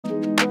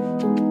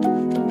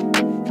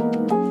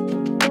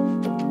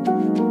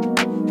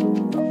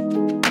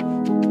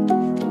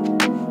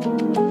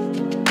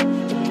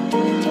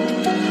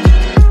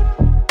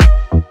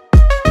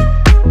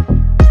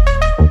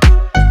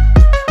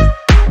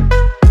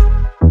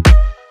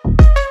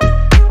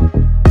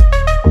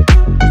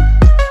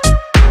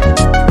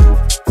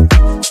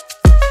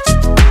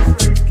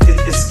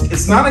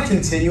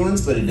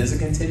continuance, but it is a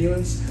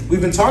continuance.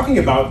 We've been talking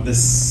about the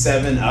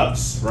 7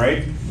 ups,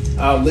 right?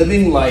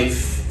 Living life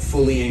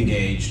fully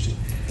engaged.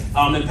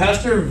 And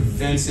Pastor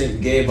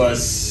Vincent gave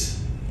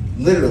us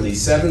literally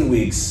 7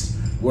 weeks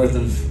worth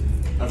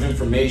of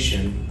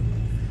information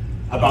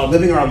about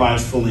living our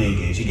lives fully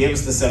engaged. He gave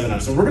us the 7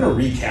 ups. So we're going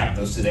to recap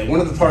those today. One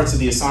of the parts of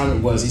the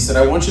assignment was, he said,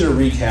 I want you to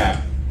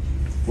recap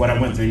what I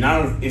went through.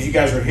 Now, if you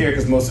guys were here,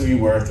 because most of you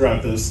were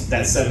throughout that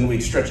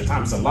 7-week stretch of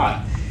time, it's a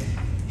lot.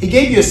 He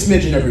gave you a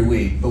smidgen every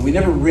week, but we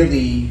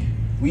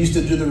used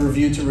to do the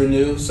review to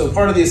renew. So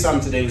part of the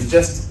assignment today was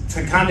just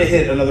to kind of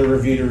hit another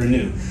review to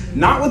renew.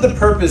 Not with the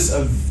purpose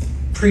of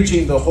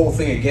preaching the whole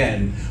thing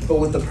again, but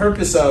with the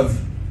purpose of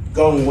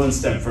going one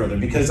step further.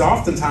 Because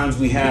oftentimes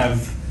we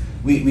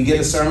get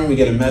a sermon, we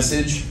get a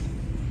message,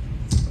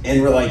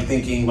 and we're like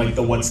thinking like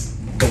the what's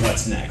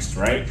next,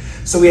 right?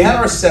 So we had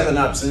our 7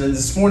 ups, and then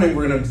this morning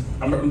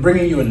I'm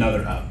bringing you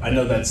another up. I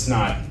know that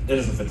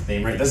doesn't fit the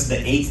theme, right? That's the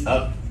 8th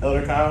up,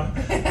 Elder Kyle.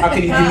 How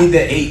can you give me the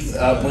 8th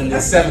up when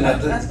it's 7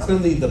 up?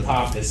 Clearly the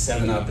pop is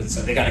 7 up.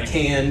 They got a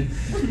can.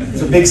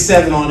 There's a big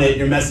 7 on it.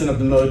 You're messing up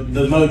the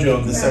mojo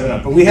of the 7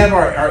 up. But we have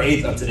our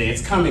 8th up today.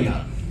 It's coming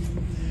up.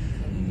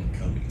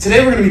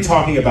 Today we're going to be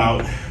talking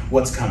about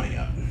what's coming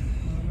up.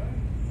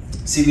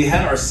 See, we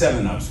had our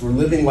 7 ups. We're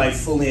living life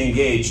fully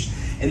engaged.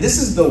 And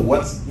this is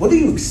what do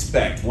you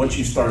expect once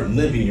you start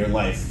living your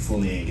life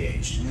fully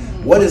engaged?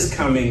 What is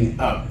coming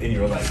up in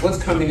your life?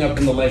 What's coming up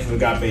in the life of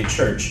Agape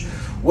Church?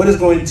 What is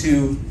going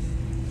to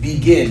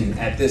begin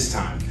at this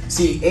time?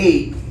 See,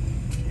 8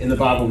 in the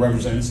Bible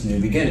represents new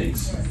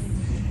beginnings.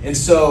 And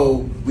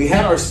so we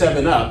had our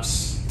 7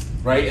 ups,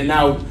 right? And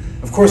now,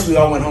 of course, we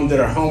all went home, did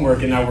our homework,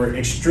 and now we're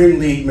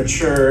extremely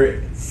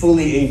mature,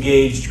 fully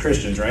engaged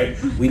Christians, right?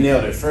 We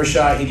nailed it. First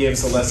shot, he gave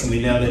us a lesson,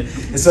 we nailed it.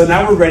 And so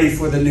now we're ready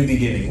for the new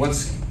beginning.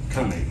 What's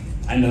coming?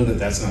 I know that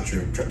that's not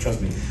true.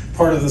 Trust me.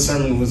 Part of the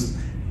sermon was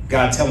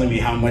God telling me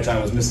how much I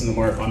was missing the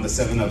mark on the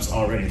 7 ups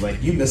already.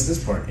 Like, you missed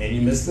this part, and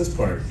you missed this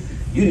part.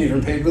 You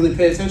didn't even really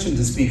pay attention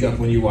to Speak Up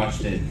when you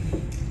watched it.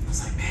 I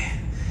was like,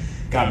 man,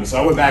 got me.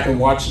 So I went back and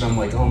watched it. I'm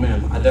like, oh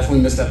man, I definitely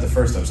missed that the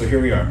first up. So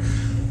here we are.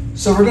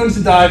 So we're going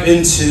to dive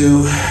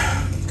into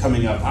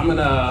coming up. I'm going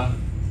to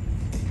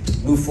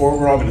move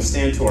forward. We're all going to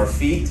stand to our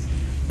feet.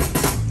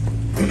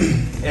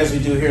 As we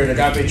do here at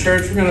Agape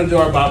Church, we're going to do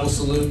our Bible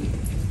salute.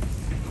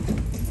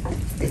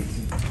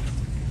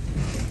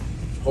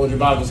 Hold your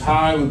Bibles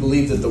high. We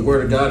believe that the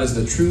Word of God is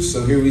the truth.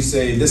 So here we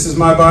say, this is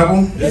my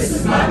Bible. This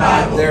is my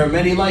Bible. There are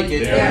many like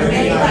it. There are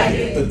many like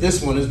it. But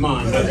this one is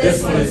mine. But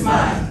this one is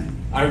mine.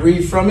 I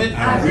read from it.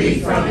 I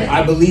read from it.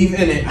 I believe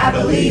in it. I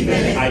believe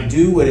in it. I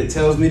do what it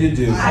tells me to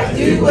do. I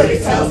do what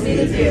it tells me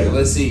to do.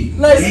 Let's eat.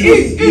 Let's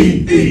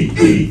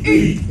eat.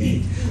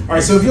 All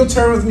right, so if you'll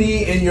turn with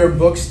me in your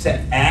books to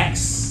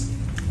Acts.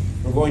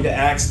 We're going to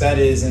Acts, that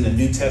is in the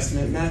New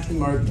Testament. Matthew,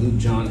 Mark, Luke,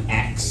 John,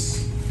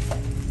 Acts.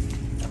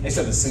 I used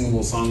to have to sing a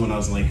little song when I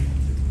was in like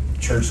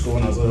church school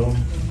when I was little.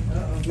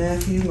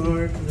 Matthew,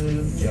 Mark,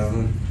 Luke,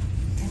 John.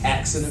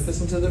 Acts and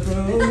Epistle to the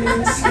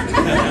Romans.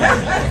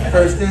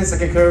 1st and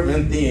 2nd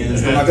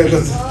Corinthians. I'm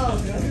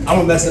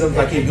gonna mess it up if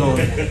I keep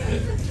going.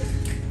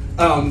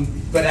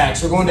 But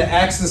Acts. We're going to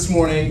Acts this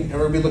morning, and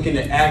we're gonna be looking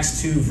at Acts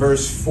 2,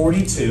 verse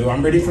 42.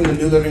 I'm reading from the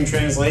New Living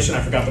Translation.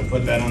 I forgot to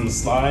put that on the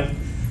slide.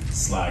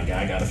 Slide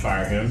guy, gotta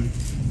fire him.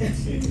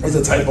 There's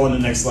a typo on the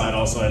next slide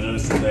also, I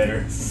noticed it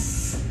later.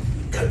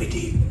 Cut me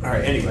deep. All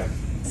right, anyway.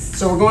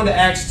 So we're going to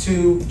Acts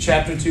 2,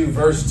 chapter 2,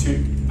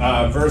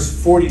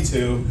 verse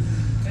 42.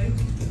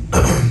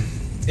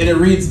 And it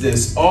reads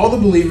this: all the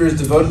believers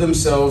devoted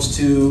themselves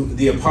to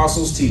the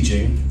apostles'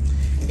 teaching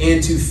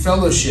and to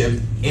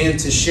fellowship and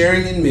to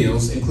sharing in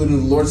meals, including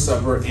the Lord's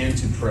Supper, and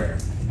to prayer.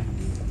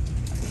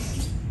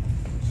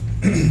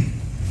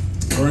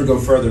 We're going to go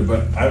further,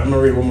 but I'm going to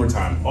read it one more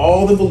time.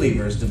 All the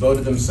believers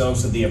devoted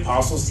themselves to the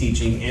apostles'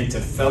 teaching and to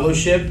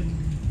fellowship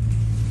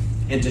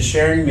and to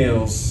sharing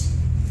meals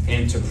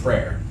and to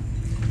prayer.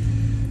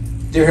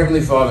 Dear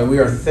Heavenly Father, we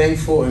are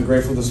thankful and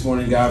grateful this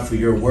morning, God, for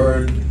your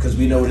word, because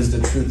we know it is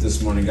the truth this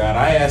morning, God.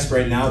 I ask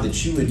right now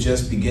that you would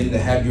just begin to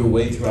have your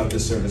way throughout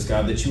this service,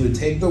 God, that you would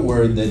take the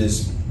word that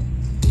is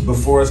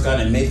before us,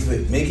 God, and make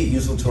it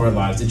useful to our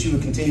lives, that you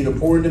would continue to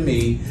pour into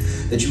me,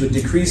 that you would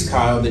decrease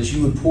Kyle, that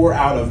you would pour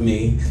out of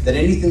me, that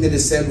anything that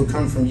is said would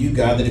come from you,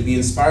 God, that it be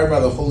inspired by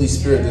the Holy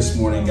Spirit this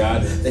morning,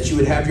 God, that you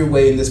would have your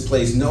way in this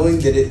place, knowing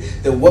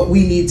that what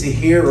we need to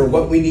hear or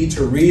what we need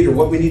to read or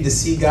what we need to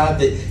see, God,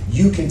 that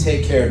you can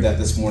take care of that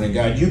this morning,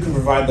 God. You can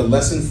provide the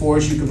lesson for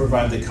us, you can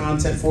provide the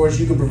content for us,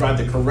 you can provide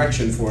the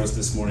correction for us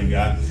this morning,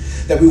 God.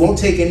 That we won't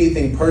take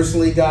anything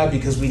personally, God,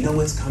 because we know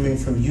it's coming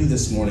from you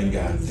this morning,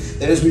 God.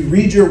 That as we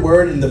read your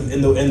word and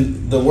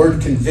the word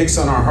convicts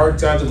on our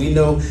heart, God, that we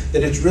know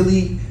that it's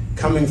really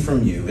coming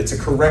from you. It's a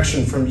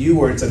correction from you,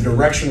 or it's a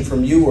direction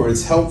from you, or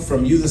it's help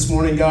from you this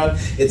morning, God.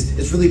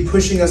 It's really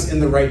pushing us in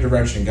the right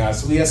direction, God.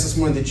 So we ask this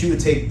morning that you would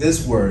take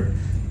this word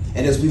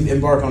And as we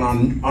embark on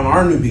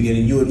our new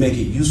beginning, you would make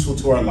it useful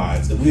to our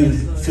lives, that we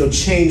would feel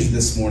changed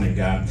this morning,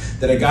 God,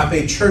 that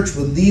Agape Church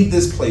would leave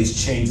this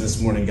place changed this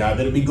morning, God,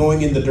 that it would be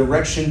going in the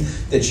direction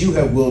that you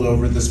have willed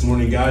over this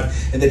morning, God,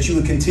 and that you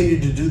would continue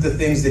to do the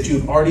things that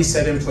you've already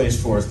set in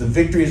place for us. The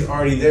victory is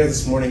already there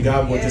this morning,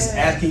 God. We're just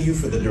asking you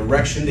for the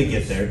direction to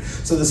get there.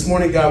 So this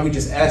morning, God, we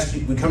just ask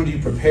you, we come to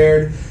you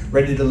prepared,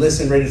 ready to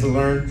listen, ready to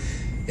learn,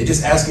 and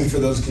just asking for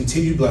those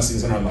continued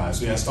blessings in our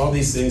lives. We ask all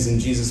these things in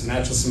Jesus'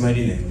 matchless and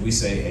mighty name. We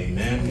say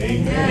amen,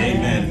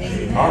 amen,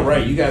 amen. All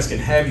right, you guys can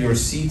have your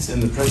seats in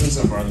the presence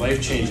of our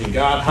life-changing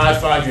God. High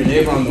five your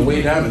neighbor on the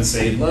way down and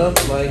say, love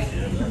like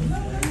him.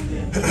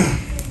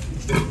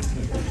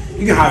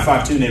 You can high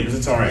five two neighbors,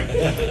 it's all right.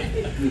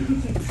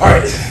 All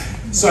right,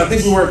 so I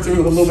think we worked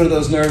through a little bit of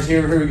those nerves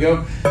here. Here we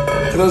go.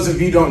 For those of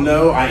you who don't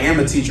know, I am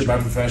a teacher by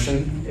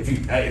profession. If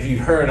you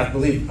heard, I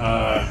believe,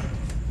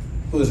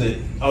 who is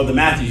it? Oh, the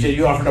Matthews.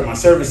 You offered up my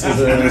services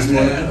this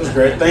morning. That was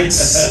great. Thanks.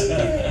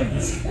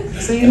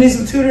 So you need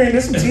some tutoring.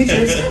 There's some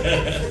teachers.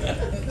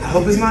 I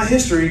hope it's not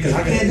history, because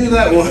I can't do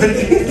that one.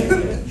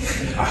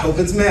 I hope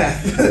it's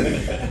math.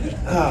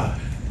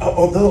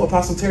 Although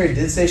Apostle Terry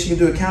did say she can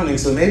do accounting,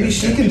 so maybe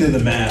she can do the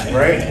math,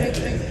 right?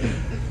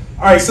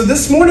 All right, so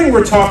this morning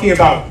we're talking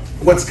about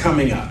what's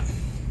coming up.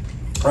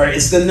 All right,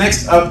 it's the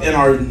next up in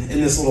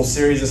this little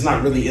series. It's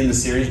not really in the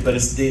series, but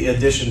it's the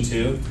addition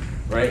to,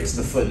 right? It's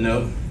the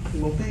footnote.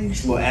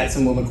 We'll add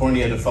some little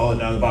cornea to follow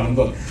down the bottom of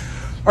the book.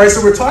 All right,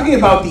 so we're talking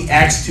about the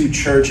Acts 2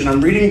 church, and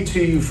I'm reading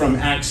to you from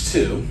Acts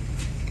 2,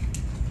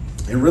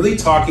 and really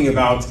talking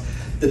about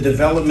the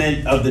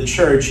development of the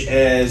church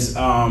as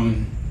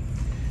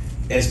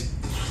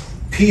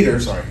Peter,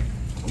 sorry,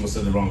 almost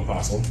said the wrong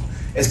apostle,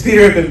 as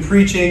Peter had been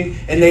preaching,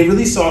 and they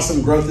really saw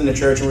some growth in the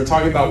church, and we're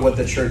talking about what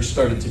the church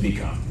started to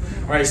become.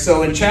 All right,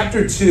 so in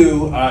chapter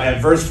 2,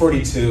 at verse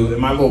 42, in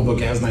my little book,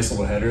 it has nice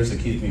little headers.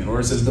 It keeps me in order.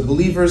 It says, the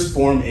believers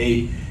form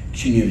a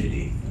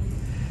community.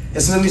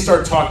 And so then we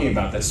start talking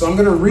about that. So I'm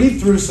going to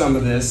read through some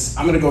of this.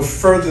 I'm going to go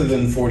further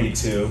than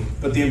 42.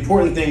 But the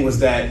important thing was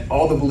that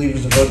all the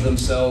believers devoted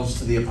themselves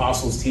to the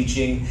apostles'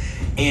 teaching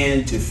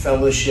and to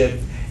fellowship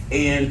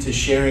and to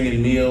sharing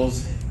in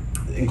meals,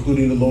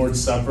 including the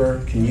Lord's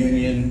Supper,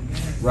 communion,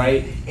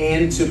 right,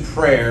 and to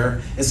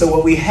prayer. And so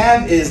what we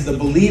have is the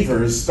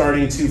believers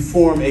starting to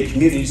form a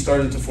community,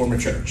 starting to form a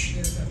church.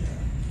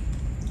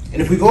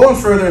 And if we go on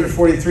further into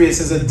 43, it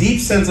says, a deep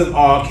sense of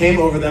awe came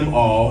over them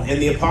all,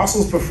 and the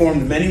apostles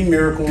performed many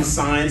miracles,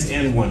 signs,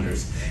 and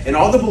wonders. And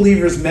all the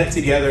believers met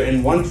together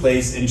in one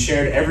place and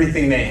shared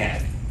everything they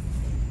had.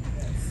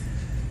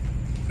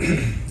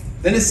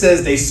 Then it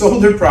says they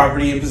sold their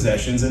property and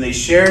possessions, and they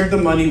shared the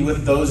money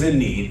with those in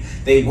need.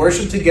 They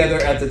worshiped together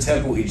at the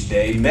temple each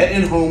day, met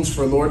in homes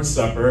for Lord's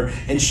Supper,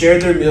 and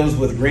shared their meals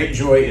with great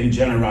joy and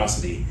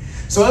generosity.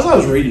 So as I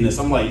was reading this,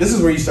 I'm like, this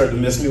is where you start to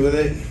miss me with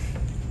it.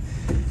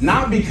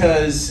 Not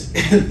because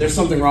there's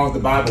something wrong with the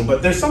Bible,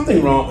 but there's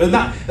something wrong.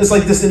 It's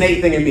like this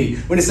innate thing in me.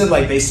 When it said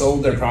like they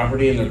sold their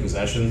property and their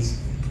possessions,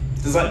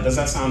 does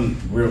that sound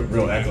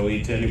real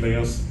echoey to anybody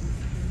else?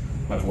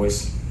 My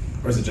voice?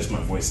 Or is it just my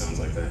voice sounds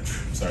like that?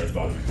 Sorry, it's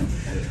bothering me.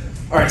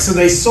 All right, so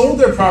they sold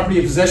their property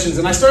and possessions,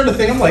 and I started to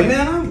think, I'm like,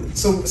 man,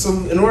 so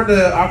in order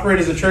to operate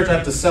as a church, I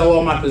have to sell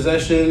all my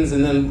possessions,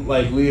 and then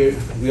like we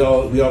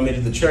all made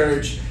it to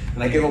church,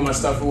 and I give all my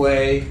stuff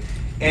away.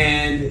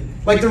 And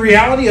like the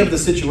reality of the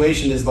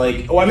situation is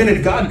like, oh, I mean,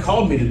 if God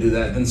called me to do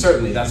that, then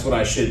certainly that's what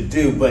I should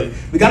do. But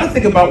we got to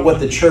think about what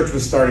the church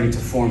was starting to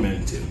form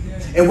into,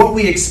 and what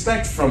we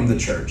expect from the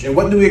church, and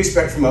what do we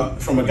expect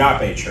from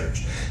Agape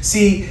Church.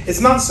 See,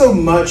 it's not so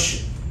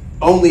much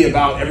only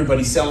about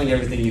everybody selling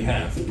everything you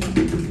have.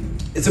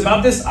 It's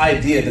about this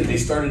idea that they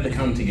started to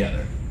come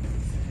together,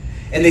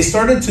 and they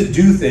started to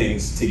do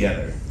things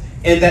together,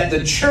 and that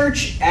the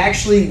church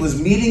actually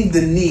was meeting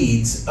the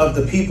needs of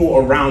the people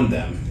around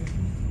them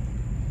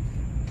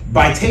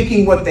by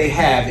taking what they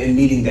have and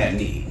meeting that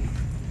need.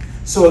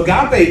 So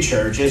Agape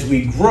Church, as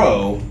we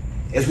grow,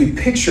 as we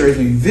picture, as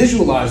we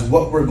visualize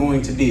what we're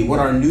going to be, what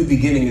our new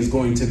beginning is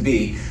going to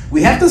be,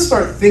 we have to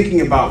start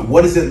thinking about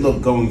what does it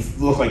look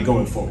like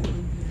going forward.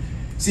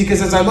 See,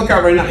 because as I look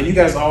out right now, and you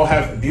guys all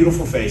have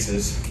beautiful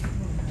faces.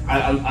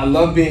 I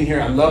love being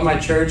here. I love my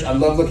church. I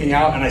love looking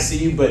out, and I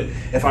see you. But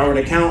if I were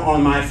to count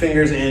on my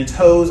fingers and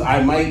toes,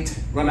 I might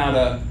run out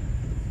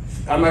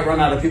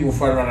of people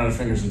before I run out of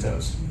fingers and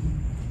toes.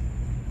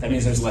 That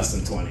means there's less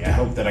than 20. I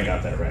hope that I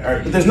got that right. All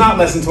right, but there's not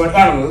less than 20.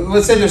 I don't know.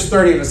 Let's say there's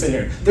 30 of us in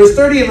here. There's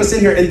 30 of us in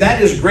here, and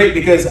that is great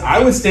because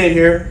I would stand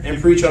here and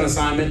preach on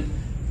assignment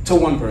to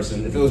one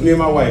person. If it was me and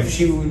my wife,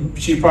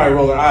 she'd probably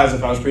roll her eyes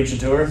if I was preaching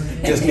to her,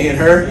 just me and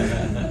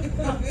her.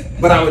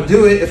 But I would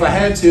do it if I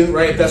had to,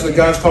 right? If that's what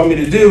God's called me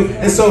to do.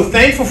 And so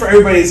thankful for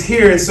everybody that's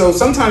here. And so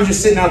sometimes you're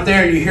sitting out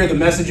there and you hear the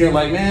message, and you're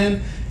like,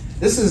 man,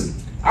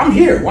 I'm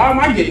here. Why am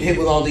I getting hit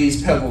with all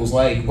these pebbles?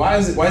 Like, why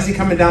is he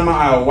coming down my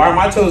aisle? Why are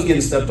my toes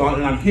getting stepped on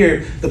and I'm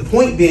here? The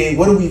point being,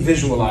 what do we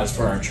visualize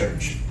for our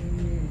church?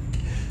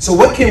 So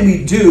what can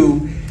we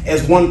do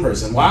as one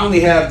person? Well, I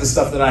only have the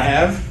stuff that I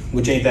have,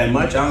 which ain't that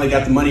much. I only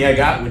got the money I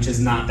got, which is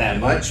not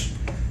that much.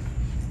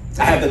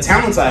 I have the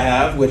talents I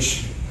have,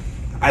 which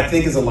I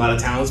think is a lot of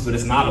talents, but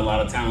it's not a lot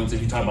of talents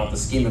if you talk about the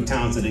scheme of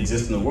talents that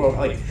exist in the world.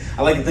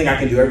 I like to think I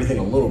can do everything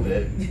a little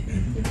bit.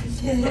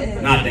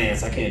 Not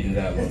dance, I can't do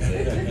that a little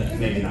bit.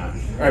 Maybe not.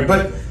 All right,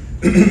 but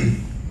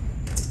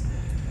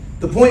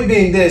the point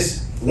being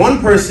this,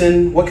 one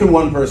person, what can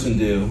one person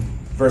do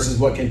versus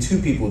what can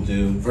two people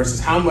do versus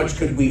how much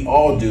could we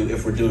all do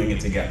if we're doing it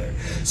together.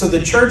 So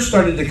the church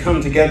started to come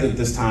together at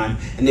this time,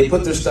 and they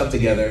put their stuff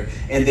together,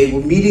 and they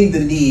were meeting the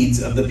needs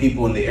of the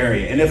people in the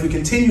area. And if we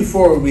continue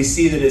forward, we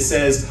see that it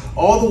says,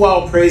 all the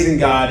while praising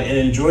God and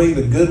enjoying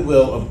the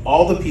goodwill of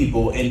all the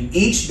people, and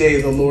each day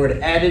the Lord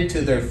added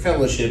to their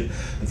fellowship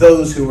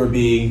those who were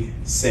being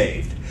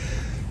saved.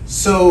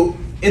 So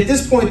at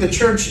this point, the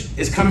church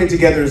is coming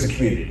together as a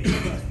community.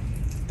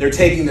 They're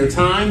taking their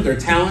time, their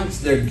talents,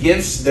 their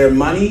gifts, their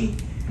money,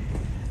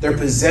 their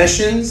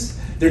possessions.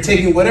 They're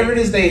taking whatever it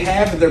is they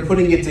have and they're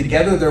putting it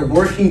together. They're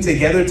working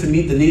together to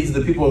meet the needs of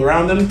the people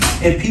around them,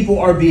 and people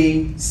are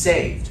being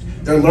saved.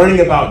 They're learning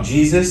about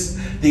Jesus,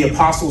 the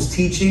apostles'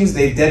 teachings.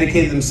 They've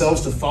dedicated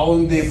themselves to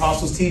following the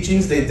apostles'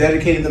 teachings. They've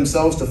dedicated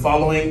themselves to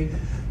following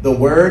the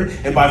word.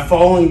 And by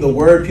following the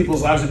word,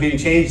 people's lives are being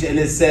changed. And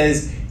it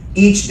says,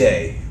 each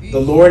day the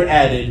Lord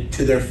added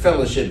to their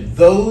fellowship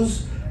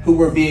those who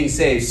were being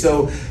saved.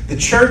 So the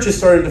church is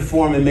starting to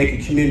form and make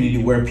a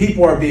community where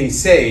people are being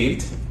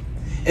saved,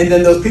 and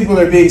then those people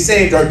that are being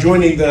saved are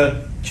joining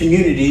the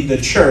community,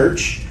 the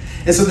church.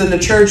 And so then the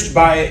church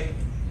by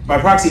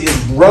proxy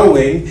is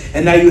growing,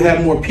 and now you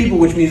have more people,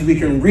 which means we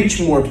can reach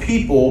more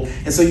people,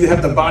 and so you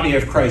have the body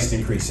of Christ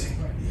increasing.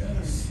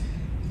 Yes.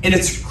 And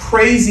it's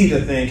crazy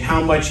to think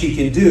how much he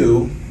can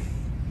do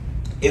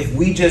if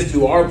we just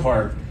do our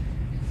part,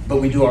 but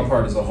we do our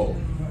part as a whole.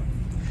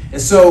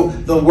 And so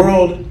the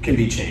world can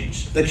be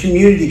changed. The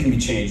community can be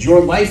changed.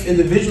 Your life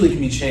individually can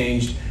be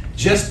changed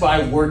just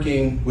by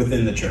working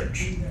within the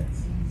church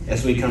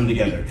as we come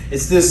together.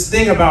 It's this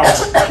thing about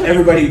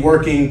everybody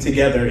working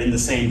together in the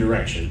same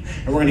direction.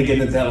 And we're going to get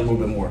into that a little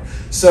bit more.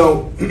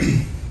 So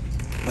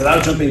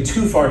without jumping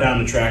too far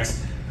down the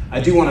tracks,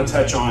 I do want to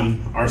touch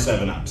on our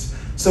 7-ups.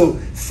 So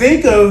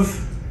think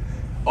of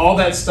all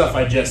that stuff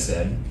I just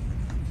said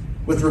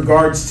with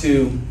regards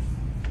to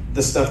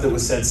the stuff that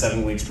was said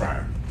 7 weeks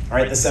prior. All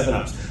right, the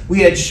 7-ups.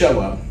 We had show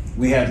up,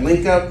 we had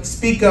link up,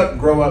 speak up,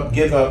 grow up,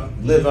 give up,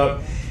 live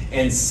up,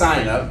 and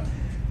sign up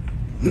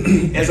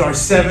as our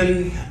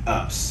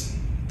 7-ups.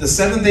 The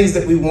 7 things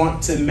that we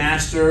want to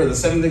master, the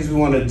 7 things we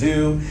want to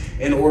do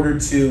in order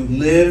to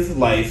live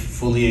life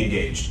fully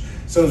engaged.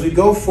 So as we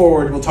go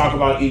forward, we'll talk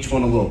about each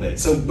one a little bit.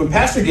 So when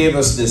Pastor gave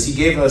us this, he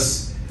gave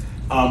us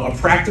a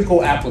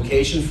practical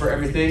application for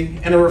everything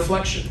and a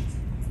reflection.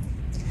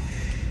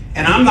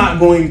 And I'm not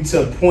going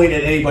to point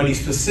at anybody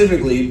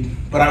specifically,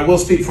 but I will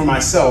speak for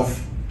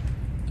myself.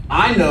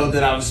 I know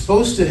that I was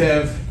supposed to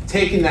have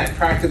taken that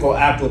practical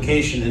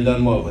application and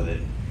done what with it?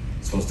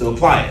 I'm supposed to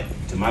apply it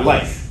to my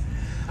life.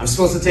 I'm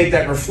supposed to take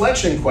that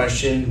reflection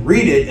question,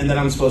 read it, and then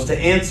I'm supposed to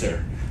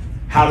answer.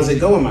 How does it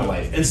go in my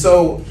life? And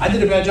so I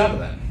did a bad job of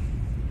that.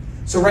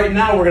 So right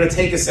now we're going to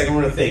take a second,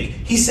 we're going to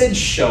think. He said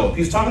show up.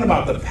 He was talking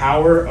about the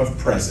power of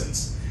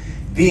presence.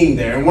 Being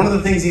there. And one of the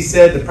things he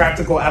said, the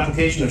practical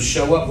application of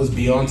show up, was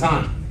be on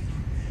time.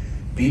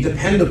 Be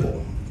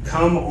dependable.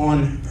 Come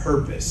on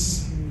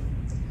purpose.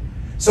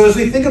 So as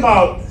we think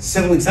about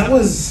 7 weeks, that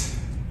was,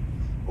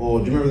 do you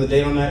remember the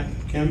date on that,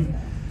 Kim?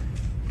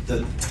 The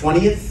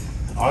 20th?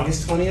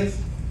 August 20th?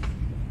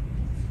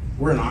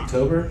 We're in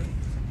October.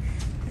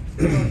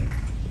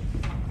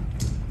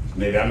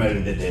 Maybe I might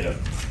have did data.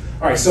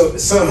 All right, so in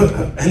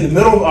the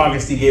middle of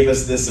August, he gave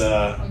us this,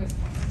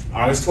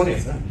 August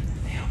 20th, right?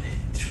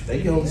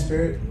 Thank you, Holy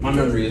Spirit. My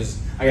memory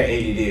is, I got ADD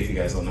if you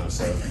guys don't know,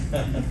 so.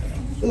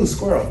 Ooh,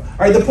 squirrel. All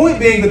right, the point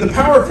being that the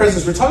power of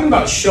presence, we're talking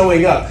about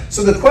showing up.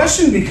 So the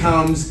question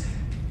becomes,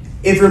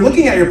 if you're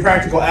looking at your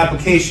practical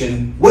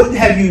application, what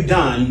have you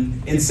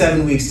done in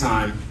 7 weeks'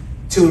 time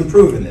to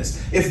improve in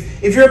this?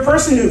 If you're a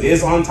person who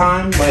is on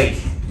time, like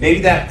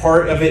maybe that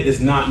part of it is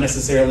not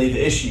necessarily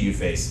the issue you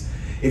face.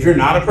 If you're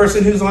not a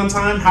person who's on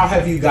time, how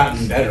have you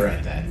gotten better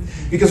at that?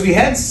 Because we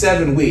had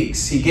 7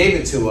 weeks, he gave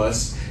it to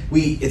us.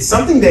 It's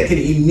something that can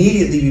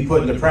immediately be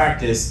put into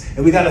practice,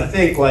 and we got to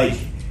think like,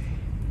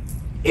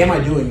 am I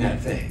doing that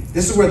thing?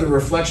 This is where the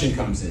reflection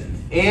comes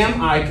in.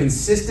 Am I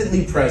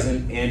consistently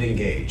present and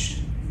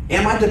engaged?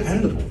 Am I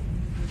dependable?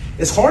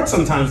 It's hard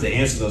sometimes to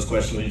answer those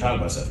questions when you talk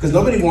about stuff, because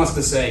nobody wants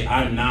to say,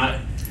 I'm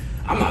not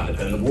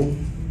dependable.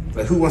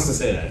 Like, who wants to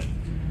say that?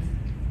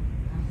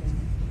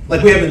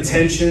 Like, we have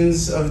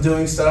intentions of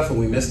doing stuff and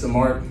we miss the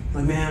mark.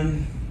 Like,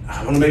 man,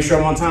 I want to make sure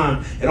I'm on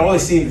time. It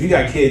always seems, if you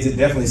got kids, it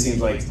definitely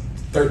seems like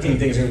 13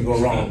 things are going to go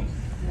wrong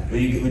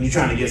when you're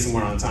trying to get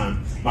somewhere on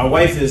time. My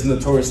wife is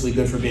notoriously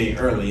good for being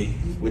early,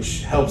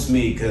 which helps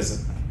me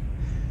because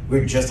we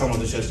were just talking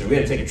about this yesterday. We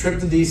had to take a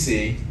trip to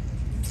DC,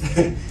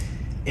 and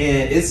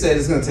it said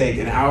it's going to take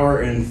 1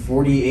 hour and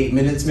 48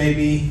 minutes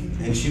maybe,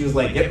 and she was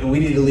like, yep, and we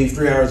need to leave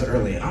 3 hours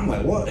early. And I'm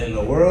like, what in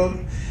the world?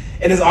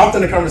 And it's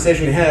often a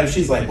conversation we have.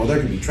 She's like, well,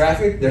 there could be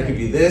traffic, there could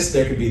be this,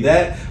 there could be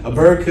that. A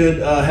bird could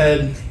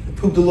had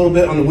pooped a little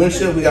bit on the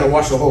windshield. We got to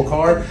wash the whole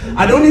car.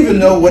 I don't even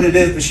know what it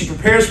is, but she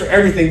prepares for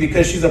everything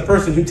because she's a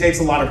person who takes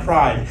a lot of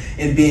pride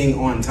in being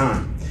on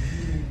time.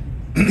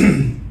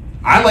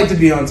 I like to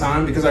be on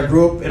time because I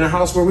grew up in a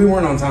house where we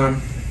weren't on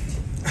time.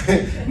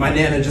 My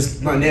nana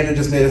just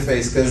made a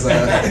face because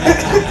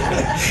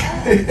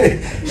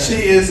she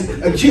is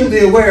acutely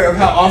aware of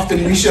how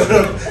often we showed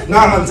up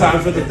not on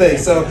time for the thing.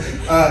 So,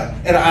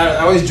 and I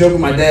always joke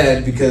with my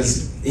dad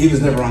because he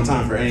was never on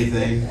time for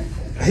anything.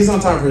 He's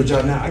on time for his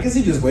job now. I guess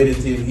he just waited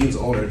until he was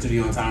older to be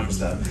on time for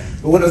stuff.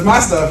 But when it was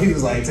my stuff, he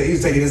was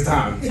taking his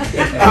time. They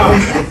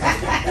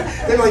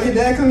were like, your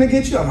dad coming to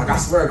get you? I'm like, I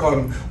swear I called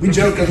him. We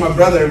joked because my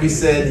brother, we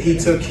said he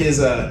took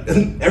his,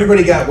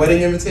 everybody got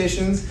wedding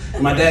invitations.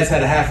 And my dad's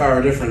had a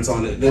half-hour difference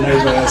on it than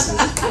everybody else's.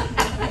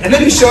 And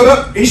then he showed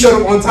up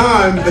on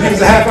time, but he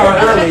was a half hour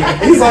early.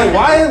 And he's like,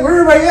 where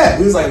everybody at?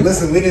 We was like,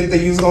 listen, we didn't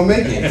think you was going to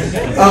make it.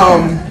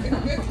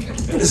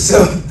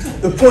 So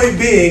the point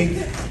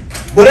being,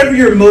 whatever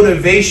your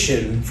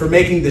motivation for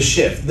making the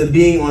shift, the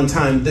being on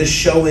time, the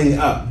showing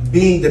up,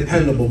 being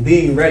dependable,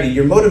 being ready,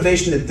 your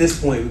motivation at this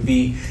point would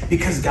be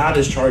because God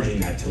is charging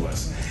that to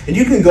us. And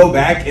you can go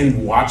back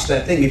and watch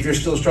that thing if you're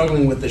still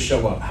struggling with the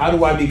show up. How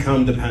do I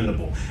become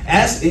dependable?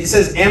 It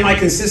says, am I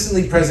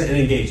consistently present and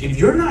engaged? If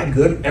you're not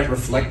good at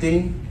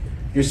reflecting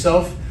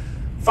yourself,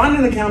 find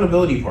an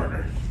accountability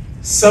partner.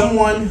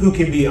 Someone who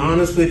can be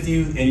honest with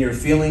you and your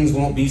feelings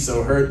won't be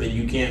so hurt that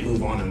you can't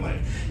move on in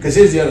life. Because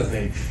here's the other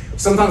thing.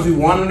 Sometimes we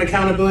want an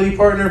accountability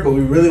partner, but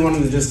we really want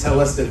them to just tell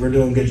us that we're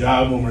doing a good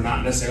job when we're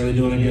not necessarily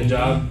doing a good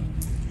job.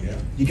 Yeah.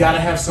 You got to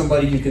have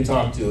somebody you can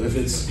talk to. If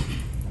it's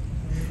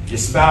your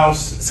spouse,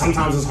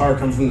 sometimes it's hard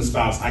coming from the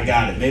spouse. I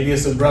got it. Maybe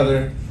it's a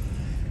brother.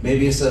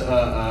 Maybe it's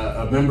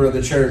a member of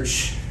the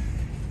church.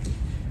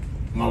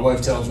 My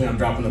wife tells me I'm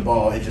dropping the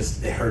ball. It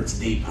hurts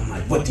deep. I'm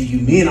like, what do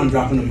you mean I'm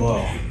dropping the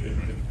ball?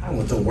 I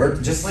went to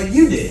work just like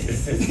you did.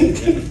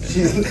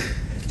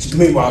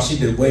 Meanwhile, she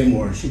did way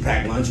more. She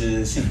packed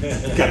lunches. She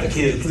got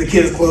the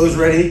kids' clothes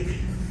ready.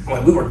 I'm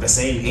like, we work the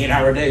same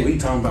 8-hour day. What are you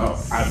talking about?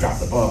 I dropped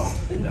the ball.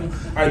 No.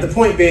 All right, the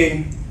point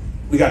being,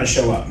 we got to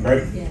show up,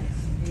 right? Yeah.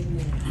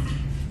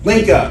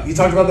 Link up. You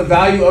talked about the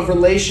value of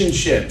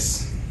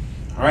relationships.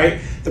 All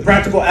right, the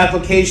practical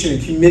application,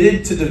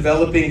 committed to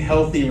developing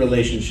healthy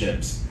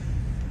relationships.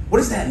 What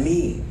does that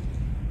mean?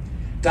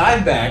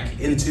 Dive back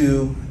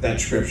into that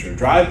scripture.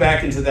 Dive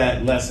back into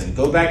that lesson.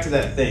 Go back to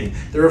that thing.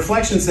 The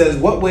reflection says,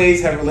 what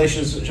ways have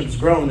relationships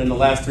grown in the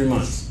last 3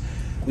 months?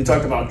 We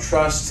talked about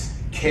trust,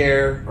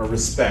 care, or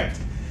respect.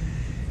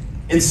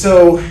 And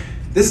so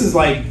this is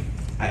like,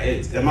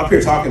 I'm up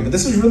here talking, but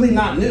this is really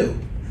not new.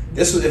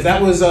 If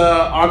that was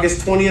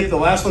August 20th, the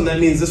last one,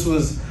 that means this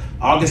was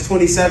August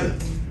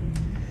 27th.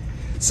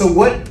 So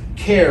what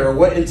care or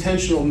what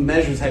intentional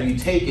measures have you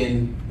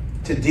taken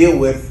to deal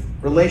with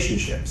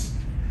relationships?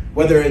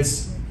 Whether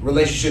it's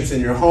relationships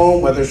in your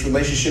home, whether it's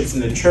relationships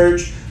in the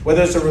church,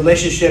 whether it's a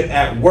relationship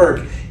at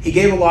work. He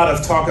gave a lot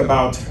of talk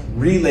about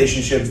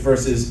relationships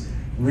versus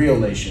real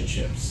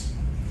relationships.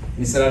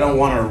 He said, I don't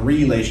want a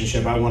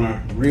relationship, I want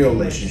a real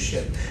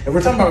relationship. If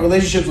we're talking about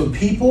relationships with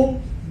people,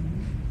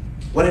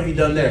 what have you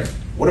done there?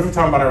 What if we're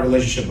talking about our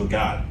relationship with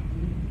God?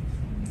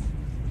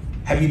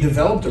 Have you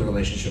developed a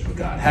relationship with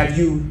God? Have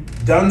you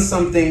done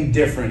something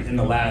different in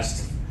the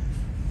last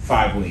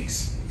 5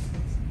 weeks?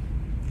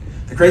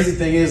 The crazy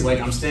thing is,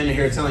 I'm standing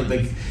here telling,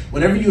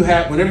 whenever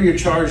you're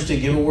charged to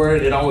give a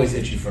word, it always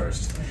hits you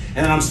first.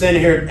 And then I'm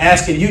standing here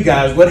asking you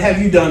guys, what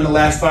have you done the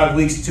last 5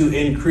 weeks to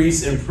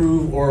increase,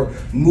 improve, or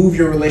move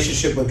your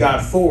relationship with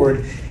God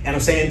forward? And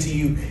I'm saying to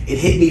you, it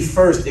hit me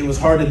first. It was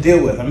hard to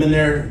deal with. I'm in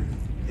there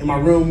in my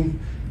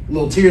room,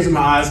 little tears in my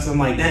eyes, because I'm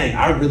like, dang,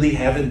 I really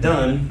haven't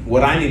done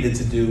what I needed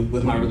to do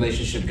with my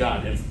relationship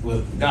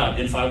with God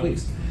in 5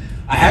 weeks.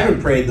 I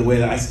haven't prayed the way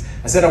that I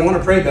said I want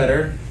to pray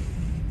better,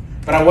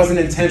 but I wasn't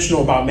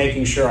intentional about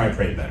making sure I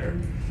prayed better.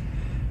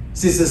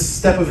 See, it's a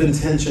step of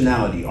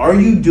intentionality. Are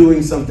you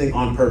doing something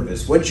on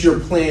purpose? What's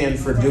your plan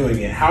for doing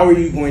it? How are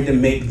you going to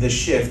make the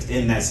shift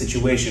in that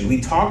situation?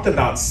 We talked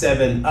about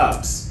 7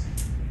 ups,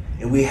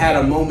 and we had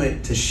a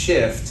moment to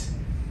shift,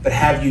 but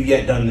have you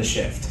yet done the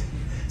shift?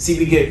 See,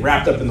 we get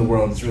wrapped up in the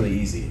world. It's really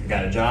easy. I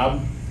got a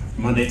job,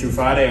 Monday through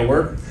Friday at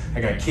work.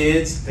 I got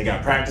kids. They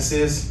got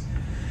practices.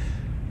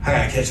 I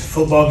gotta catch a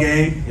football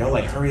game. Y'all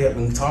hurry up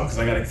and talk because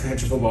I gotta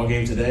catch a football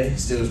game today.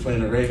 Steelers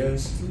playing the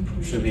Ravens.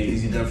 Should be an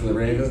easy dub for the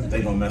Ravens.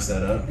 They gonna mess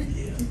that up.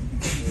 Yeah.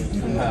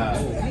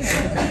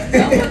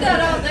 Don't put that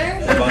out there.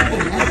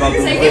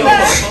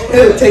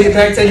 Take it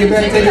back. Take it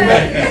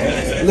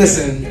back.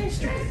 Listen.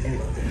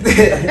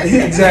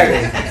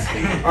 Exactly.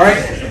 All right.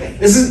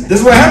 This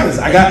is what happens.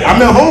 I'm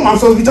at home. I'm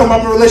supposed to be talking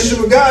about my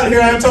relationship with God.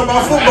 Here I am talking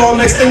about football.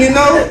 Next thing you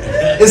know,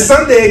 it's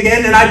Sunday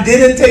again, and I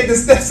didn't take the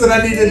steps that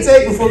I needed to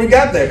take before we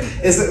got there.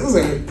 It was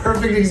a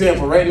perfect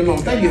example right in the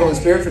moment. Thank you, Holy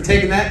Spirit, for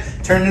taking that,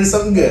 turning it into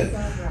something good.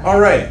 All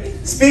right.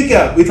 Speak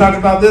up. We talked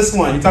about this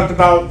one. He talked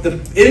about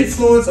the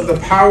influence of the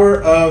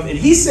power of, and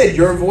he said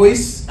your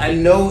voice. I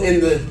know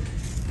in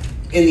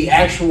the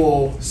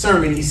actual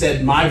sermon, he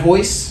said my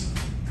voice.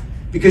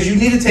 Because you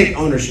need to take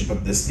ownership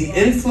of this. The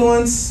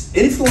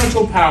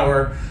influential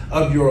power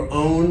of your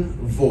own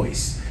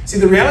voice. See,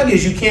 the reality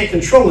is you can't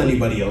control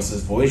anybody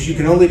else's voice. You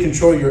can only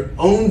control your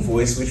own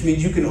voice, which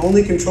means you can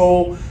only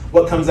control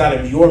what comes out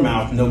of your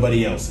mouth,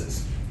 nobody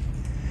else's.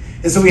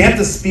 And so we have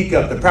to speak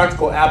up, the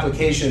practical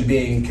application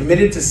being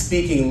committed to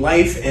speaking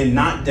life and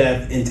not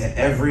death into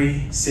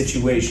every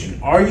situation.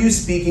 Are you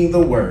speaking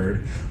the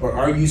word or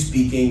are you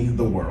speaking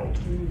the world?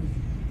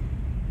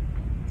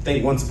 I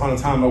think once upon a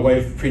time my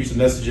wife preached a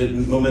message at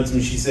Momentum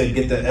and she said,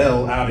 get the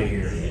L out of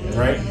here,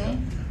 right?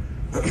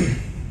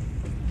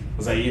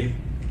 Was that you?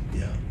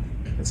 Yeah.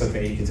 It's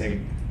okay, you can take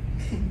it.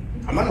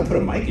 I'm not going to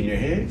put a mic in your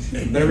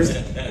hand. Nervous?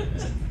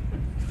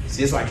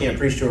 See, that's why I can't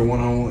preach to her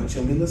one-on-one.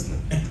 She'll be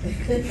listening.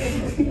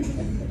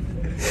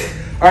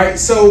 All right,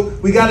 so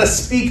we got to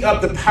speak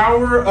up, the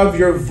power of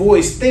your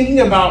voice,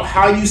 thinking about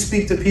how you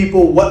speak to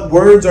people, what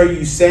words are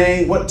you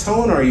saying, what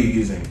tone are you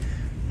using,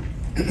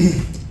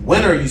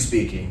 when are you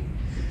speaking?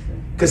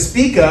 Because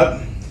speak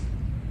up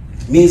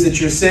means that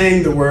you're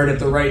saying the word at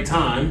the right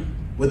time,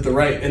 in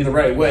the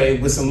right way,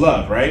 with some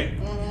love, right?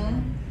 Mm-hmm.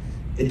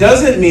 It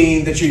doesn't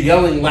mean that you're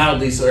yelling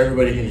loudly so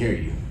everybody can hear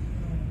you.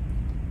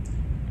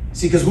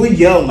 See, because we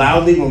yell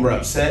loudly when we're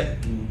upset.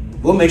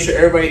 We'll make sure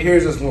everybody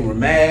hears us when we're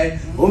mad.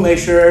 We'll make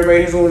sure everybody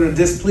hears when we're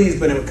displeased.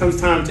 But when it comes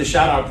time to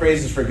shout out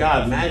praises for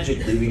God,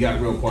 magically we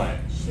got real quiet.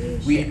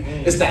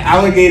 It's the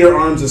alligator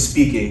arms of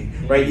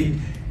speaking, right? You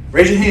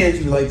raise your hands,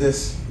 you be like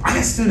this. I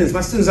got students.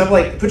 My students, I'm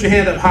like, put your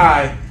hand up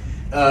high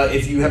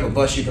if you have a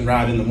bus you can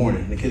ride in the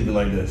morning. The kids be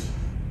like this.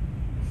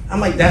 I'm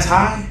like, that's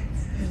high?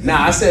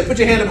 Nah, I said, put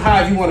your hand up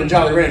high if you want a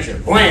Jolly Rancher.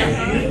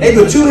 Blam! They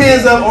put two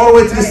hands up all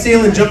the way to the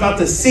ceiling, jump out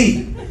the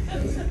seat.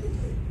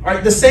 All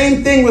right, the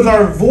same thing with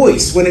our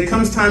voice when it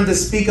comes time to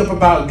speak up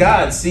about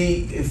God.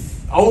 See,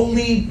 if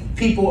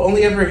people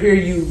only ever hear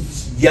you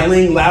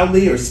yelling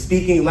loudly or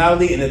speaking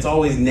loudly and it's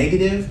always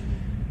negative,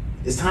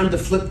 it's time to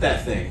flip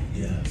that thing.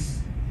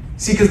 Yes.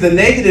 See, because the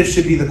negative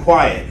should be the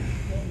quiet.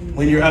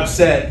 When you're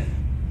upset,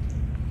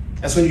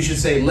 that's when you should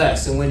say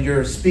less. And when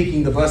you're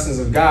speaking the blessings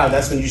of God,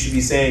 that's when you should be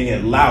saying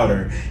it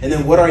louder. And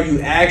then what are you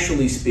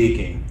actually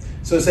speaking?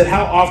 So it said,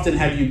 how often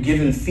have you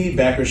given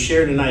feedback or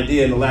shared an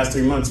idea in the last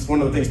 3 months?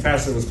 One of the things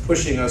Pastor was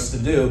pushing us to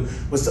do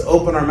was to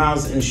open our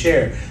mouths and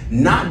share.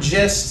 Not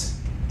just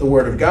the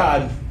word of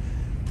God,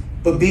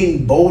 but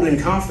being bold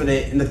and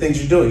confident in the things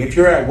you're doing. If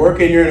you're at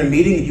work and you're in a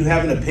meeting and you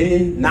have an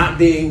opinion, not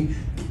being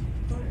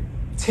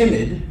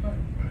timid,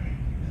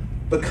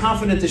 but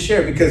confident to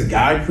share because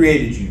God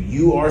created you.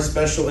 You are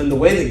special in the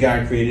way that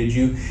God created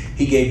you.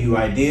 He gave you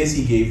ideas.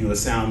 He gave you a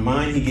sound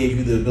mind. He gave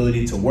you the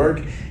ability to work.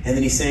 And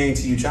then he's saying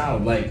to you,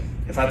 child, like,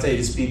 if I tell you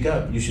to speak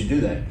up, you should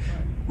do that.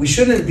 We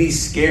shouldn't be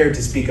scared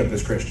to speak up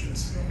as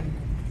Christians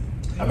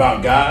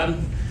about God,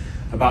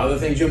 about other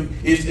things.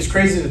 It's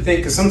crazy to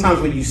think because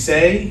sometimes when you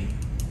say,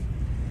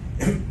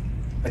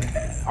 like,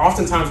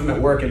 oftentimes I'm at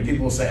work and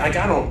people will say, like,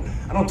 I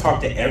don't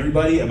talk to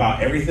everybody about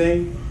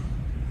everything.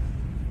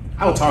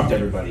 I will talk to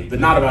everybody, but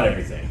not about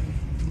everything.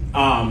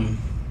 I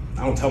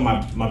don't tell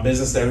my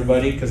business to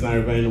everybody because not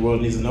everybody in the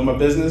world needs to know my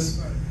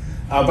business.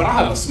 But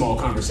I'll have a small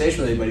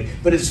conversation with anybody.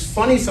 But it's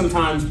funny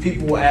sometimes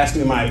people will ask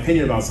me my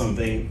opinion about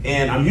something,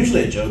 and I'm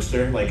usually a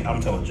jokester. Like, I'm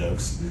telling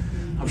jokes.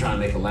 I'm trying to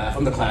make a laugh.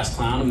 I'm the class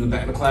clown. I'm in the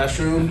back of the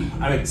classroom.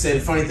 I say the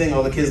funny thing,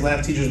 all the kids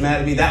laugh, teachers mad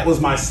at me. That was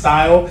my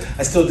style.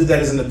 I still do that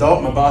as an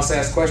adult. My boss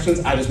asks questions.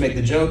 I just make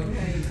the joke.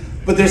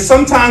 But there's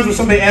some times where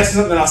somebody asks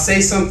me something, I'll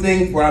say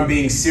something where I'm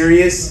being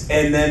serious,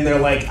 and then they're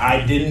like,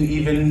 I didn't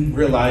even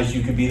realize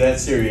you could be that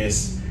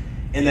serious.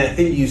 And that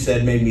thing you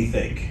said made me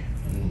think.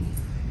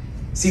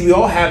 See, we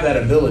all have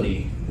that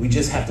ability. We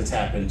just have to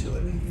tap into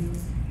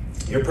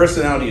it. Your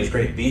personality is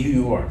great. Be who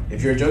you are.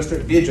 If you're a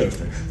jokester, be a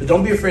jokester. But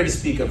don't be afraid to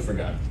speak up for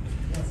God.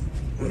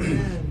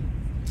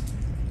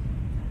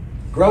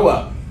 Grow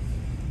up.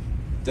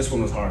 This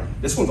one was hard.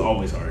 This one's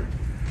always hard.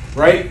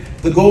 Right?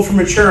 The goal for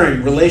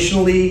maturing,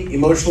 relationally,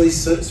 emotionally,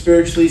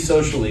 spiritually,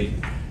 socially.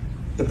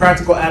 The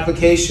practical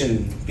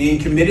application, being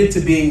committed to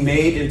being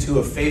made into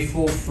a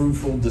faithful,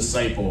 fruitful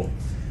disciple.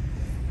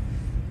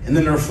 And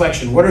then the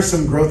reflection, what are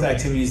some growth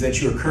activities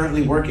that you are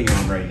currently working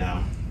on right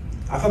now?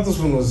 I thought this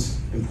one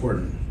was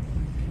important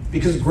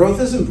because growth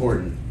is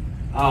important.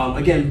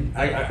 Again,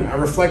 I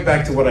reflect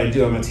back to what I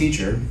do. I'm a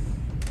teacher.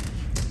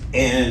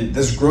 And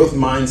this growth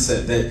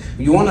mindset that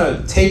you want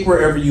to take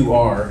wherever you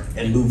are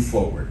and move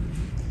forward.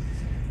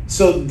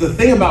 So the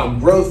thing about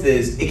growth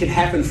is it can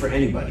happen for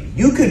anybody.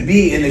 You could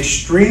be an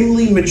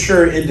extremely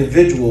mature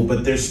individual,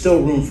 but there's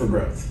still room for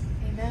growth.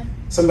 Amen.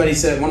 Somebody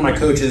said, one of my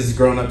coaches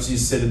growing up used to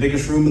say, the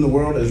biggest room in the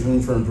world is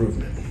room for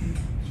improvement.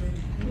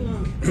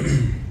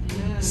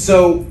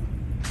 So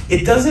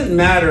it doesn't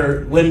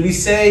matter when we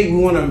say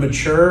we want to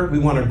mature, we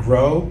want to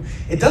grow.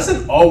 It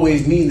doesn't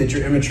always mean that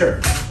you're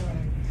immature.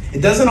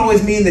 It doesn't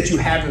always mean that you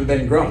haven't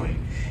been growing.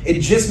 It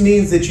just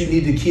means that you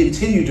need to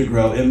continue to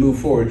grow and move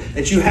forward,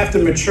 that you have to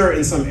mature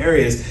in some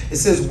areas. It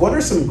says, what are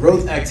some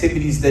growth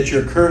activities that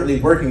you're currently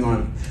working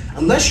on?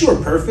 Unless you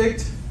are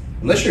perfect,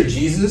 unless you're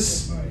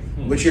Jesus,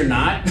 which you're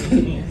not,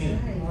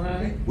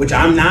 which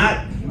I'm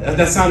not,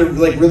 that sounded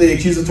like really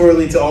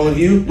accusatorily to all of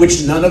you,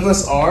 which none of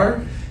us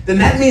are, then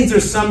that means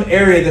there's some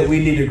area that we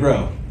need to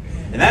grow.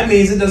 And that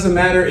means it doesn't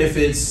matter if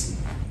it's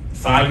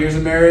 5 years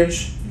of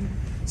marriage,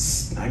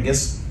 I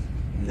guess,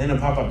 then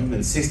it'll pop up,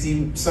 been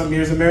 60 some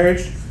years of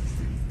marriage,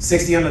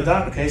 60 on the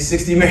dot, okay,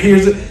 60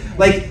 years.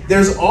 Like,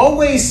 there's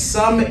always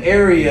some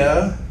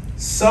area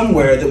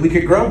somewhere that we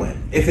could grow in.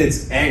 If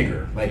it's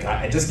anger, like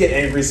I just get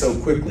angry so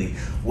quickly.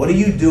 What are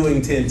you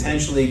doing to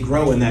intentionally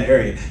grow in that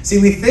area? See,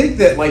 we think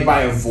that like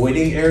by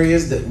avoiding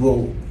areas that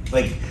will,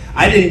 like,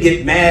 I didn't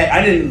get mad,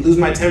 I didn't lose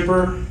my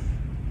temper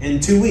in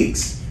 2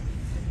 weeks,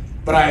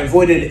 but I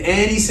avoided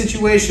any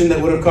situation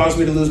that would have caused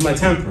me to lose my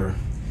temper.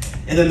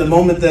 And then the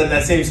moment that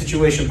that same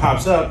situation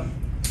pops up,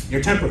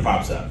 your temper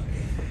pops up.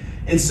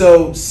 And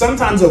so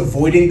sometimes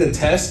avoiding the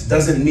test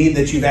doesn't mean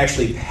that you've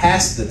actually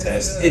passed the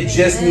test. It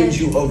just means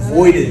you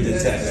avoided the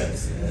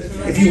test.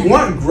 If you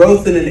want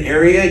growth in an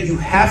area, you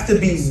have to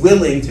be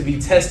willing to be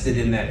tested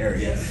in that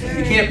area.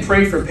 You can't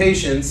pray for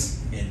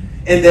patience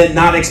and then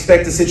not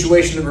expect a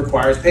situation that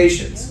requires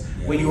patience.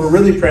 What you were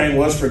really praying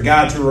was for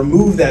God to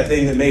remove that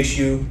thing that makes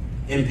you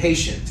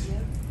impatient.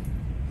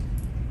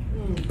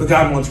 But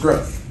God wants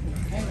growth.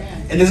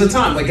 And there's a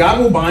time, like God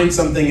will bind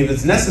something if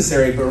it's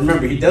necessary, but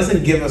remember, he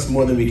doesn't give us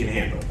more than we can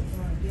handle.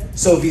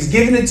 So if he's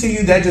giving it to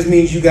you, that just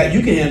means you can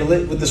handle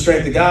it with the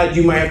strength of God.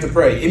 You might have to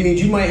pray. It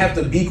means you might have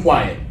to be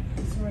quiet.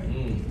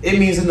 It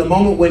means in the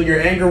moment when your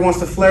anger wants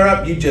to flare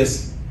up, you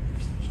just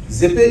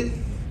zip it.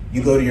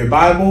 You go to your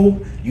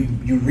Bible.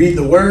 You read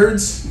the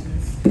words.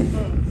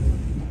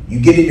 You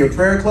get in your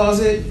prayer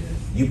closet.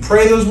 You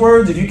pray those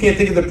words. If you can't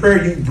think of the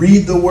prayer, you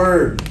read the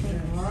word.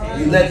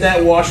 You let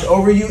that wash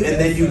over you, and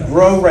then you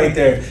grow right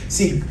there.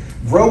 See,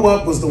 grow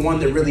up was the one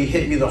that really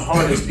hit me the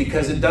hardest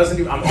because it doesn't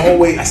even,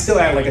 I still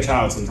act like a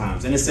child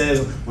sometimes. And it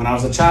says, when I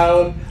was a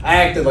child, I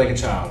acted like a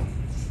child.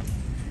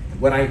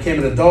 When I became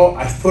an adult,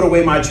 I put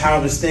away my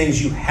childish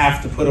things. You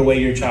have to put away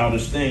your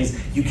childish things.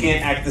 You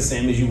can't act the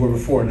same as you were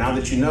before. Now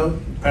that you know,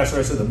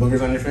 Pastor said the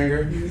boogers on your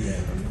finger. Yeah.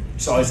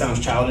 It always sounds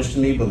childish to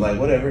me, but like,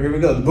 whatever, here we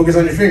go. The boogers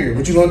on your finger.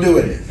 What you gonna do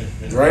with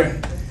it? Right?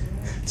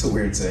 It's a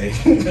weird saying.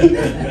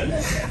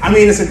 I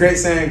mean, it's a great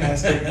saying,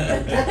 Pastor.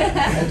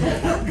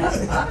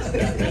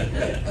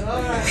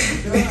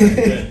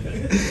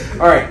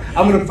 All right,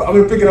 I'm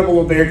gonna pick it up a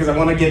little bit here because I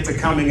want to get to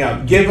coming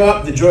up. Give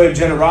up, the joy of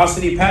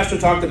generosity. Pastor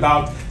talked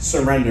about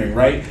surrendering,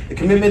 right? The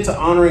commitment to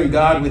honoring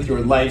God with your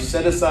life.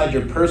 Set aside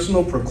your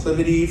personal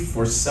proclivity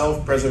for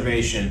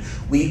self-preservation.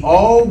 We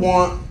all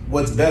want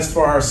what's best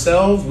for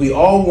ourselves. We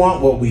all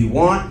want what we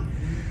want.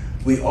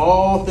 We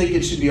all think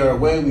it should be our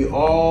way. We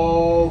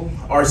all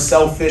are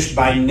selfish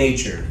by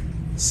nature.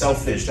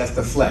 Selfish, that's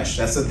the flesh.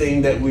 That's the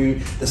thing that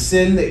the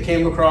sin that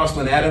came across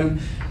when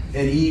Adam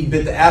and Eve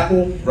bit the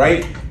apple,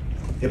 right?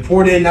 It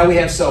poured in, now we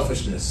have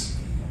selfishness.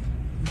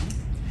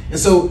 And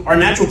so our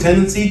natural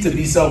tendency to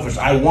be selfish,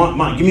 I want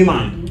mine, give me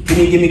mine,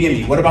 give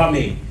me. What about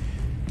me?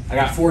 I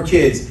got 4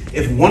 kids.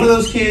 If one of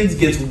those kids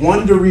gets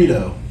one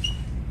Dorito,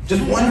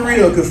 just one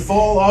Dorito could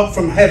fall off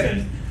from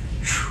heaven.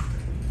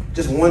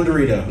 Just one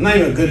Dorito. Not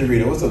even a good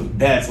Dorito. What's a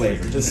bad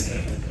flavor? Just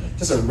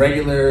a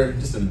regular,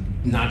 just a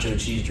nacho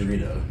cheese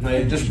Dorito.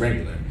 No, just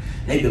regular.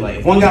 They'd be like,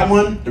 if one got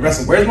one, the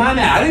rest of them, where's mine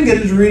at? I didn't get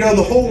a Dorito.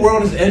 The whole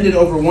world has ended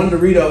over one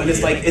Dorito. And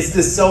it's like, it's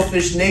this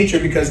selfish nature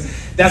because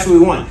that's what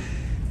we want.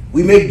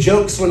 We make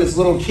jokes when it's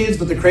little kids,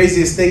 but the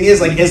craziest thing is,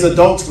 like, as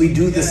adults, we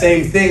do the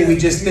same thing. We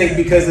just think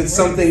because it's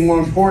something more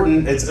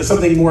important, it's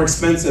something more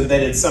expensive, that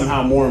it's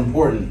somehow more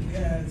important.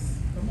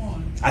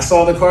 I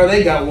saw the car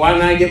they got. Why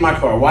didn't I get my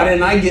car? Why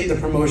didn't I get the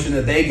promotion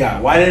that they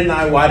got? Why didn't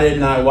I?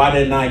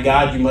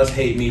 God, you must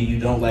hate me. You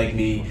don't like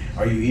me.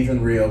 Are you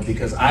even real?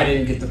 Because I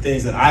didn't get the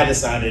things that I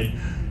decided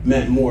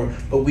meant more.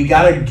 But we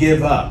got to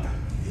give up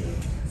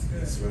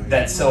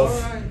that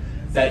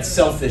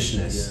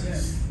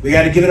selfishness. We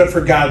got to give it up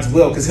for God's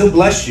will because he'll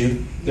bless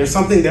you. There's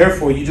something there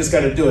for you. You just got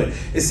to do it.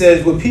 It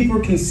says, would people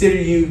consider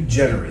you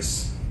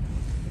generous?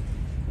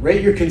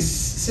 Rate your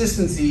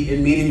consistency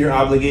in meeting your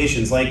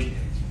obligations. Like,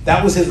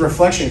 that was his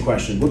reflection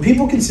question. Would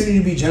people consider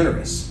you to be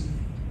generous?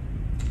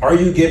 Are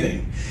you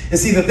giving? And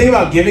see, the thing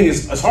about giving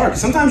is hard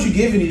because sometimes you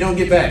give and you don't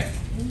get back.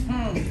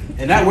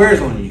 And that wears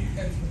on you,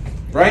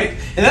 right?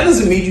 And that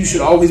doesn't mean you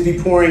should always be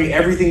pouring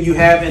everything you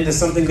have into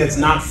something that's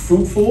not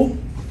fruitful,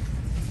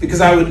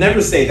 because I would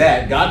never say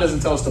that. God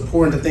doesn't tell us to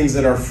pour into things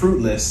that are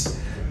fruitless.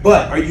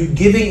 But are you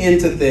giving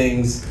into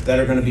things that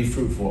are going to be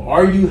fruitful?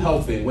 Are you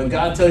helping? When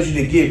God tells you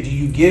to give, do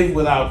you give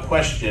without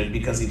question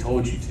because he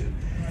told you to?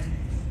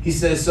 He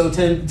says, so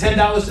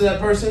 $10 to that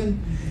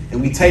person,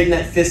 and we tighten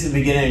that fist and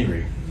we get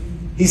angry.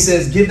 He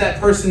says, give that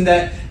person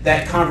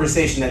that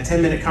conversation, that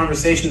 10-minute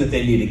conversation that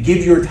they needed.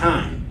 Give your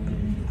time.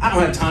 I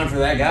don't have time for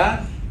that,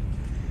 God.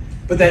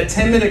 But that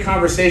 10-minute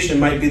conversation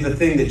might be the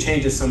thing that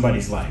changes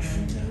somebody's life.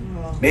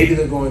 Maybe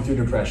they're going through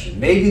depression.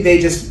 Maybe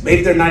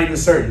they're not even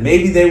certain.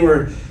 Maybe they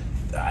were,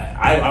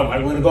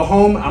 I'm going to go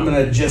home. I'm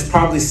going to just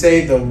probably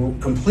say the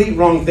complete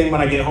wrong thing when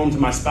I get home to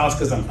my spouse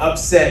because I'm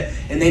upset,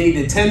 and they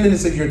needed 10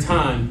 minutes of your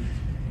time.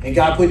 And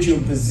God put you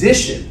in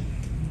position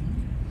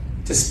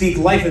to speak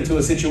life into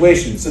a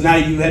situation. So now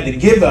you had to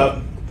give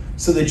up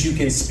so that you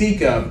can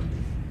speak up.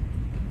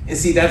 And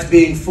see, that's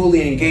being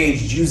fully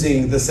engaged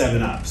using the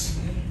 7 ups.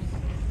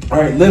 All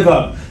right, live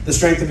up, the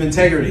strength of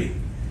integrity.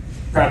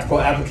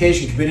 Practical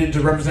application, committed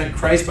to represent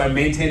Christ by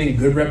maintaining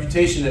good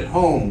reputation at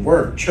home,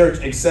 work, church,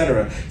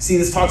 etc. See,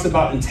 this talks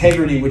about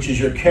integrity, which is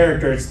your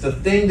character. It's the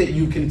thing that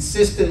you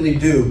consistently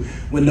do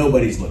when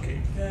nobody's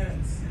looking. Yes.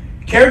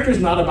 Character is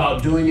not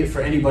about doing it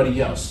for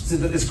anybody else.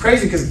 It's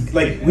crazy because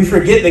we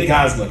forget that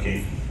God's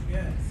looking.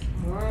 Yes.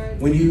 Right.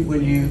 When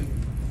you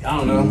I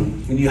don't know,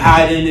 when you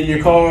hide in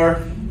your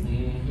car.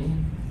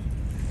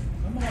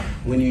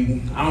 When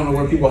you, I don't know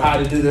where people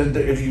hide to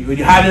do when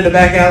you hide in the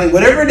back alley,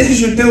 whatever it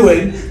is you're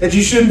doing that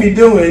you shouldn't be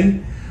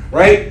doing,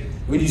 right?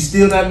 When you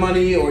steal that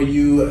money or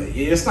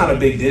it's not a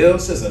big deal,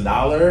 it's just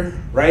 $1,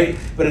 right?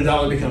 But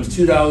 $1 becomes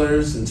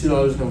 $2 and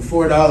 $2 becomes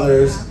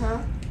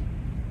 $4.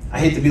 I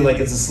hate to be like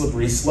it's a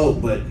slippery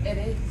slope, but it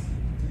is.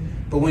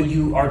 But when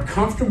you are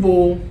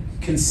comfortable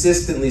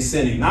consistently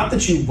sinning, not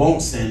that you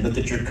won't sin, but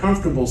that you're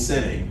comfortable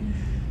sinning,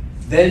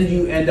 then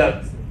you end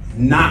up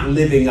not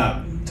living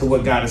up to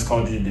what God has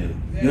called you to do.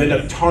 You end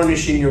up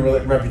tarnishing your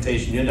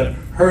reputation. You end up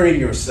hurting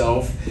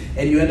yourself,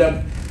 and you end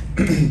up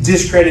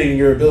discrediting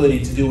your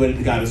ability to do what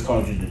God has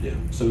called you to do.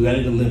 So we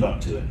need to live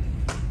up to it.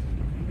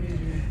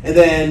 And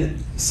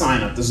then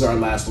sign up. This is our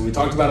last one. We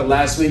talked about it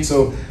last week,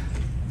 so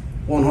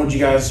won't hold you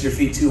guys your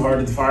feet too hard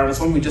to the fire on this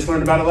one. We just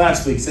learned about it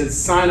last week. It says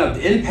sign up.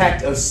 The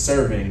impact of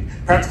serving.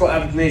 Practical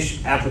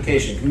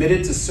application.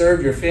 Committed to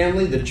serve your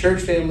family, the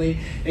church family,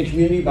 and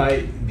community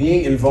by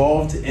being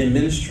involved in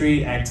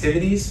ministry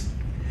activities.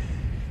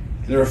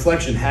 The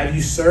reflection, have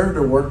you served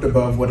or worked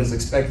above what is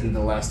expected in the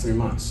last 3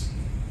 months?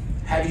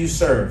 Have you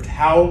served?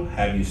 How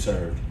have you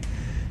served?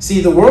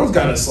 See, the world's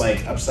got us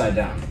upside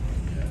down.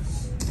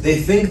 Yes. They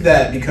think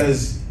that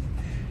because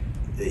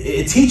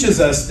it teaches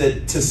us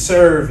that to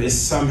serve is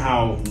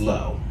somehow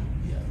low.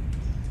 Yeah.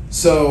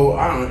 So,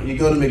 I don't know, you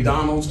go to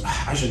McDonald's.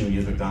 I shouldn't even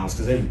use McDonald's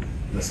because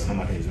listen, I'm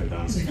not going to use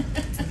McDonald's.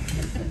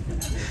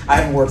 I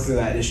haven't worked through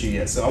that issue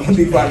yet, so I'm going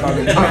to be quiet about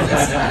McDonald's.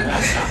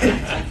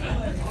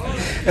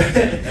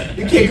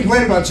 You can't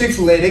complain about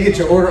Chick-fil-A. They get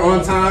your order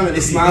on time and they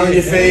smile in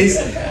your face.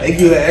 They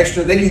give you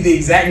they give you the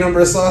exact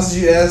number of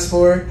sauces you asked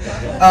for.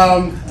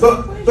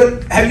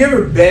 But have you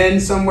ever been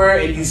somewhere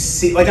and you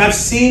see, I've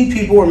seen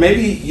people, or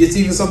maybe it's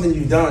even something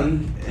you've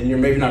done and you're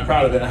maybe not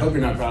proud of it. I hope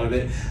you're not proud of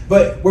it.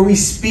 But where we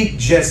speak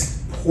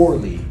just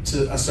poorly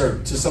to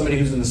somebody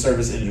who's in the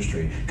service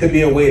industry. Could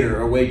be a waiter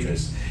or a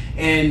waitress.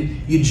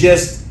 And you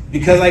just,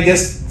 because I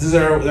guess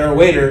they're a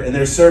waiter and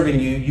they're serving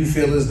you, you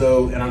feel as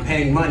though, and I'm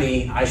paying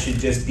money, I should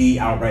just be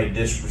outright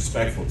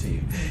disrespectful to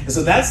you. And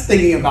so that's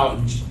thinking about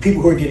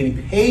people who are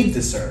getting paid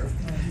to serve.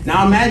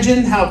 Now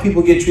imagine how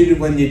people get treated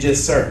when you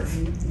just serve.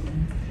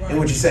 And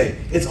what you say,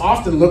 it's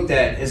often looked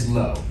at as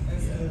low.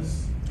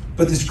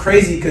 But it's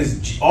crazy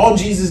because all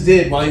Jesus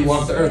did while he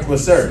walked the earth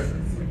was serve.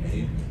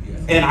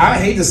 And I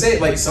hate to say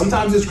it,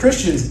 sometimes as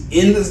Christians,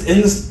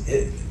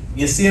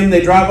 you see them,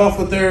 they drive off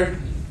with their,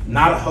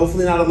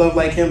 hopefully not a Love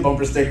Like Him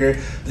bumper sticker.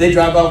 They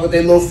drive off with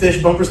their little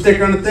fish bumper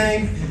sticker on the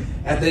thing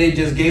after they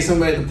just gave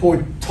somebody the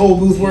poor toll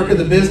booth worker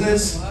the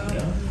business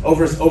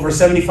over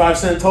 75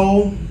 cent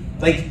toll.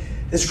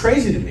 It's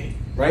crazy to me,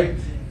 right?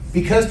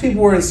 Because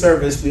people were in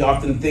service, we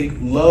often think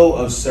low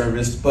of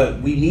service,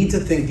 but we need to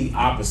think the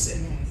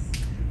opposite,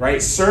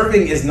 right?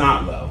 Serving is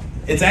not low.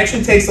 It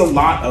actually takes a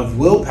lot of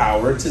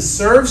willpower to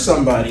serve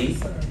somebody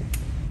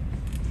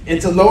and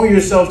to lower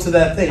yourself to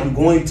that thing. I'm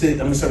going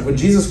to serve. When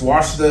Jesus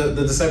washed the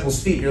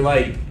disciples' feet, you're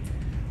like,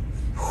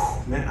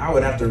 man, I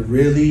would have to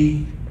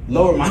really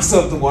lower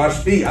myself to wash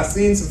feet. I've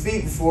seen some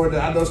feet before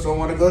that I just don't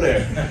want to go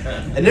there.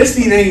 And this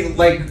feet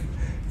ain't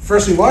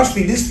freshly washed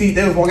feet. This feet,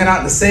 they was walking out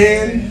in the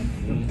sand.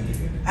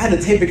 I had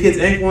to tape a kid's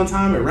ankle one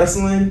time at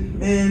wrestling.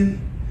 Man,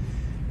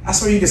 I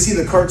swear you could see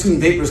the cartoon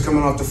vapors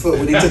coming off the foot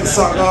when he took the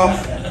sock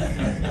off.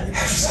 I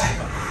was like,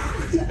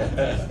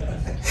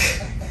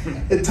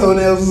 his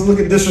toenails was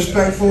looking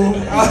disrespectful.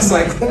 I was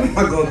like, what am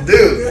I going to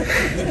do?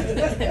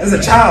 As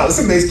a child, as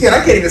somebody's kid,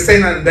 I can't even say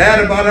nothing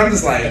bad about it. I'm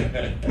just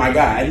like, my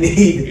God, I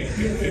need,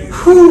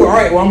 all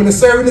right, well, I'm going to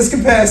serve in this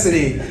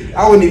capacity.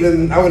 I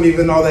wasn't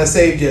even all that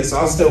saved yet, so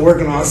I was still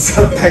working on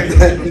stuff back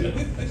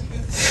then.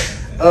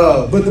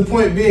 But the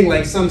point being,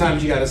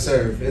 sometimes you got to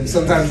serve, and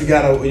sometimes you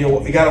got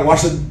to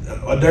wash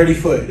a dirty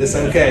foot. It's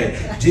okay.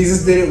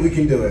 Jesus did it, we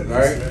can do it, all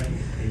right?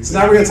 So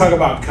now we're going to talk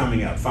about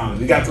coming up, finally.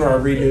 We got through our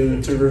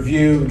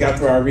review, we got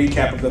through our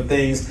recap of the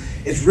things.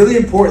 It's really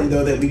important,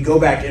 though, that we go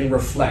back and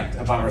reflect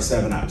about our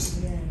 7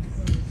 ups.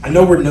 I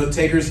know we're note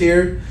takers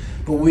here,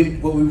 but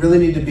what we really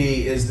need to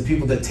be is the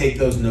people that take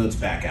those notes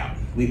back out.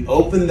 We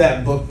open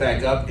that book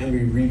back up and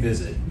we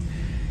revisit.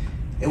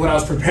 And when I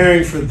was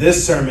preparing for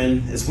this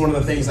sermon, it's one of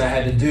the things I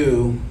had to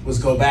do was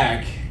go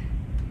back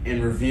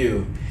and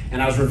review.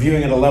 And I was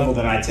reviewing at a level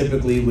that I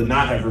typically would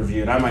not have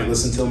reviewed. I might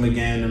listen to them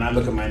again and I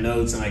look at my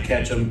notes and I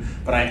catch them,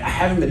 but I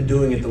haven't been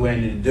doing it the way I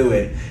need to do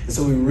it. And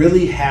so we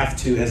really have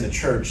to, as a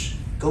church,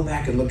 go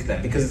back and look at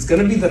that because it's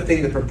going to be the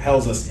thing that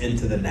propels us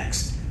into the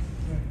next.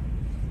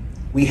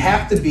 We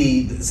have to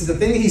be, see, the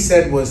thing that he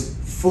said was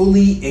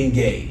fully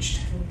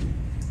engaged.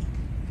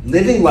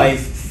 Living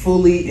life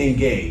fully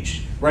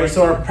engaged, right?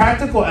 So our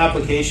practical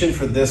application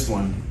for this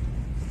one,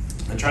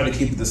 I try to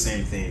keep it the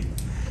same theme.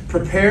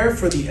 Prepare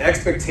for the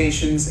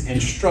expectations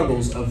and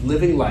struggles of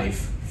living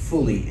life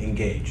fully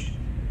engaged.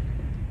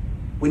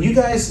 When you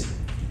guys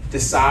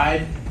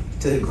decide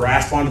to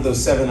grasp onto those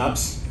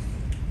 7-ups,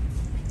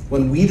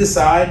 when we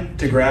decide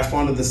to grasp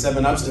onto the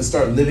 7-ups and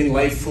start living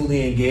life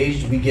fully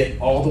engaged, we get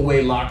all the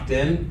way locked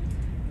in.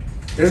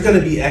 There's going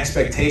to be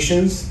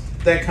expectations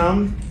that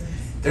come.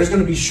 There's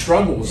going to be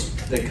struggles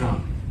that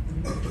come.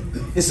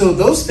 And so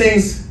those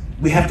things,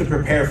 we have to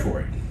prepare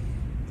for it.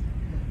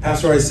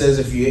 Pastor always says,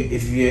 if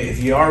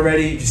you are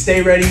ready, if you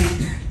stay ready,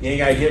 you ain't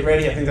got to get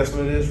ready. I think that's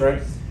what it is,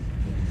 right?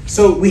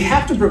 So we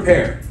have to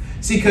prepare.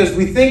 See, because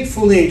we think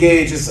fully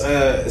engaged is,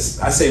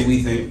 I say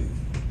we think,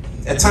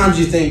 at times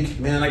you think,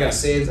 man, I got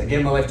saved, I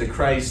gave my life to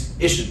Christ,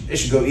 it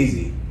should go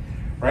easy,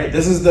 right?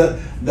 This is the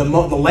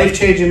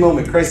life-changing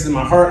moment. Christ is in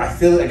my heart. I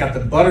feel it. I got the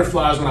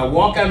butterflies. When I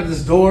walk out of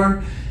this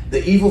door,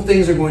 the evil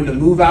things are going to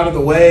move out of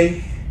the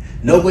way.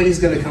 Nobody's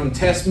going to come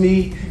test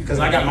me because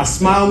I got my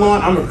smile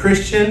on. I'm a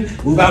Christian.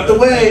 Move out the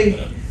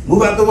way.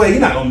 Move out the way.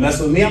 You're not going to mess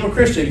with me. I'm a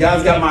Christian.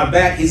 God's got my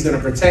back. He's going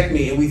to protect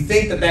me. And we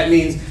think that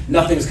means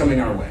nothing's coming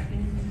our way.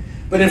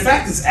 But in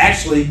fact, it's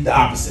actually the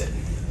opposite.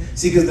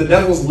 See, because the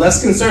devil's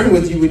less concerned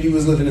with you when you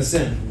was living in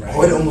sin. Right.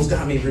 Oh, it almost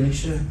got me,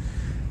 Bernicia.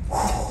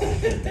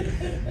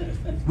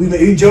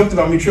 He joked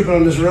about me tripping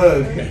on this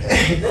rug.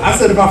 I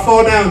said, if I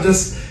fall down,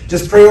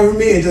 just pray over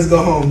me and just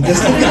go home.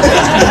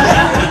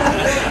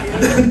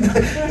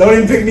 Don't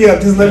even pick me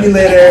up. Just let me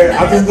lay there.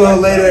 I'll just go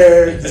lay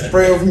there. Just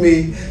pray over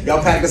me.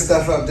 Y'all pack the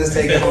stuff up. Just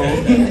take it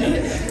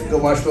home. Go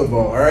watch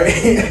football. All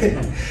right?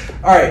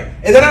 All right.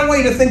 And then I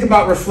want you to think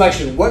about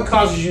reflection. What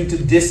causes you to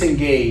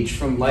disengage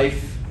from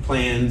life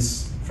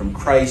plans, from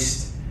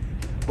Christ,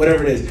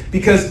 whatever it is?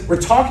 Because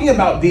we're talking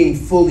about being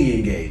fully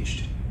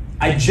engaged.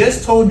 I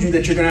just told you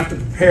that you're going to have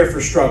to prepare for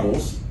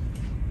struggles.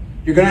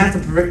 You're going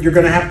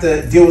to have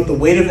to deal with the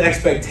weight of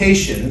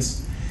expectations.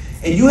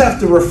 And you have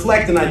to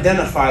reflect and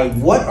identify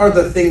what are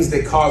the things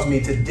that cause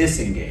me to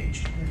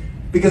disengage.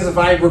 Because if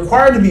I'm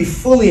required to be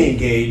fully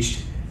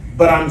engaged,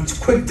 but I'm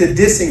quick to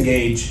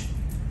disengage,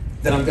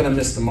 then I'm going to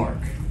miss the mark.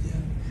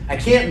 I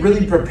can't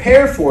really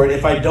prepare for it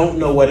if I don't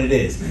know what it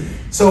is.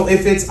 So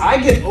if I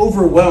get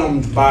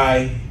overwhelmed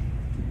by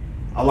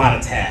a lot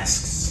of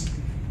tasks.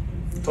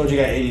 I told you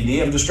I got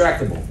ADD, I'm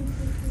distractible.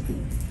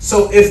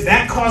 So if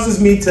that causes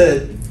me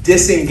to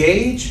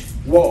disengage,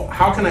 well,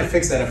 how can I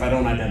fix that if I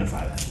don't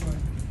identify that?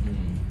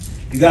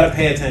 You got to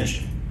pay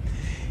attention.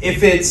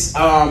 If it's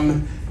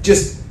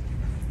just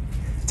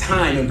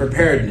time and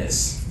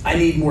preparedness, I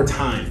need more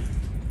time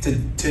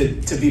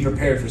to be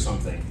prepared for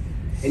something.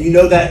 And you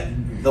know that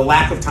the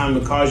lack of time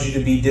will cause you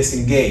to be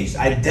disengaged.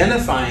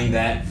 Identifying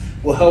that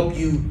will help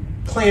you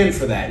plan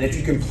for that. And if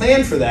you can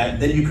plan for that,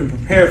 then you can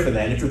prepare for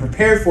that. And if you're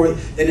prepared for it,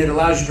 then it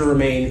allows you to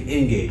remain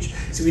engaged.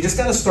 So we just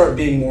got to start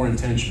being more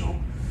intentional.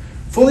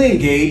 Fully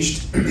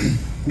engaged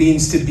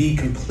means to be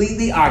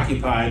completely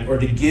occupied or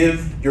to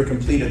give your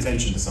complete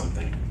attention to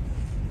something.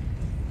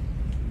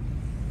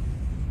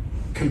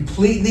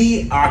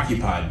 Completely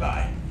occupied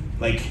by.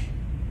 Like,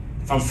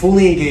 if I'm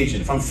fully engaged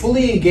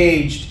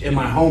in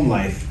my home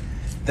life,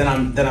 then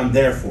I'm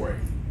there for it.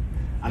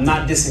 I'm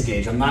not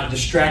disengaged. I'm not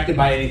distracted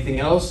by anything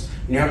else.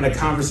 When you're having a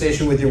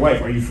conversation with your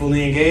wife, are you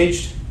fully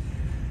engaged?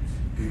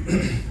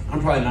 I'm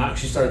probably not.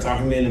 She started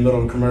talking to me in the middle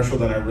of a commercial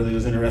that I really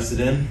was interested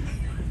in.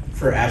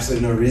 For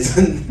absolutely no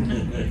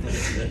reason.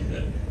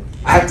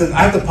 I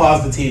have to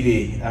pause the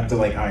TV. I have to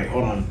all right,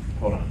 hold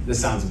on. This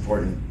sounds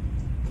important.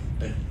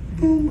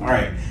 Boom. All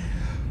right.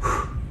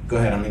 Go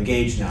ahead, I'm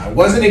engaged now. I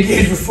wasn't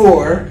engaged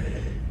before.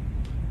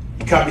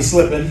 You caught me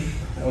slipping.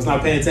 I was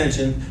not paying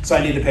attention, so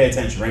I need to pay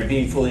attention, right?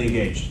 Being fully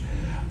engaged.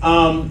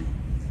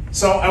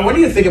 So I want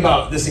you to think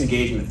about this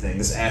engagement thing,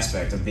 this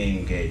aspect of being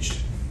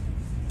engaged.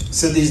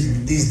 So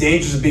these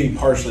dangers of being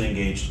partially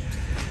engaged.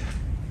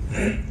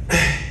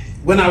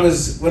 When I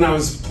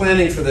was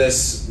planning for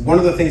this, one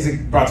of the things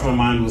that brought to my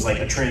mind was like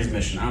a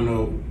transmission. I don't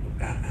know,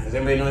 does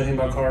anybody know anything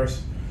about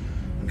cars?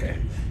 Okay.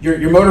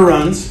 Your motor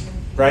runs,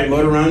 right?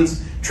 Motor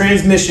runs.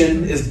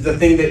 Transmission is the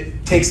thing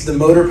that takes the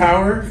motor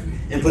power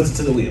and puts it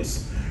to the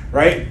wheels,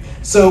 right?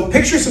 So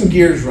picture some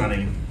gears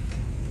running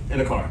in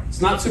a car.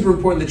 It's not super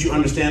important that you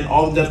understand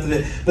all the depth of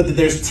it, but that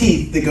there's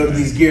teeth that go to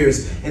these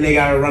gears and they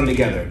gotta run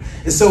together.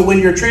 And so when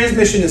your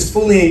transmission is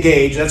fully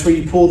engaged, that's where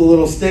you pull the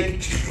little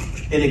stick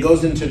and it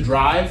goes into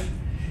drive.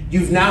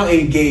 You've now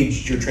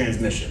engaged your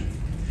transmission.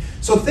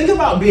 So think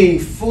about being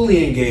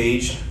fully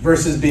engaged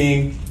versus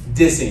being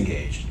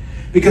disengaged.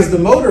 Because the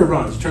motor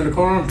runs. Turn the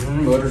car on, the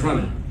motor's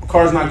running. The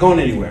car's not going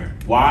anywhere.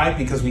 Why?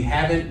 Because we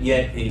haven't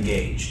yet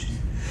engaged.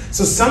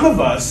 So some of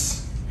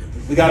us,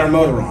 we got our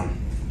motor on.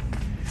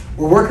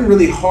 We're working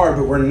really hard,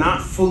 but we're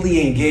not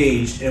fully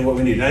engaged in what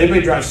we need. Now,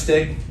 anybody drive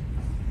stick,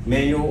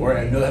 manual, or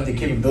have the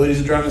capabilities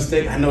of driving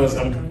stick? I know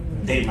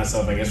I'm dating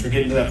myself, I guess. We're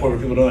getting to that point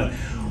where people don't.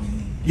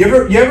 You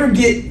ever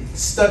get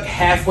stuck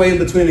halfway in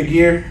between a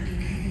gear?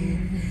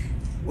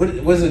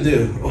 What does it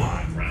do?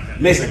 Oh,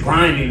 it makes a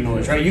grinding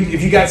noise, right?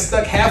 If you got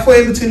stuck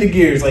halfway in between the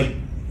gears, like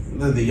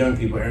the young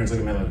people, Aaron's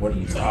looking at me like, what are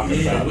you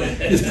talking about?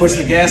 Just push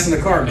the gas and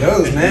the car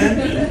goes,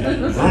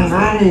 man. Vroom,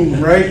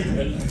 vroom, right?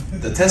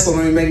 The Tesla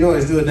don't even make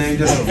noise, do it, dang,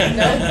 just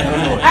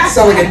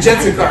sound like a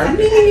Jetson car.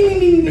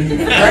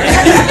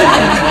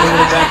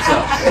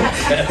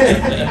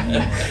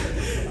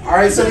 All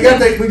right, so we got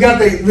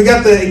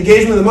the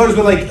engagement of the motors,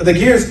 but like the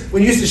gears,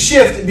 when you used to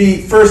shift, it'd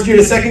be first gear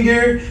to second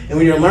gear, and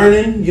when you're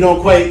learning, you don't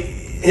quite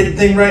hit the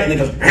thing right, and it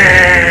goes.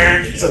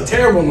 It's a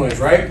terrible noise,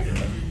 right?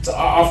 It's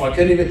awful. I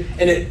couldn't even,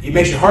 and it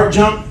makes your heart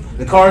jump.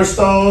 The car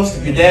stalls.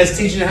 If your dad's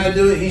teaching you how to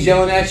do it, he's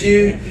yelling at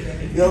you.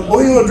 You know,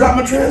 boy, you gonna drop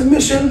my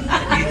transmission?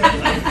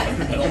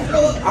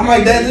 I'm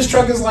like, Dad, this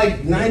truck is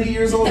like 90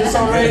 years old. It's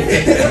all right.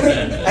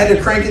 I had to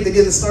crank it to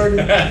get it started.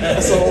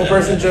 That's an old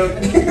person joke.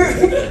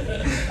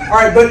 All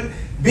right, but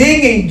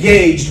being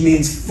engaged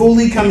means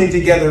fully coming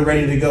together,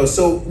 ready to go.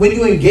 So when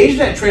you engage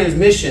that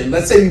transmission,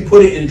 let's say we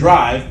put it in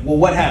drive, well,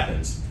 what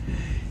happens?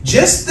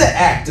 Just the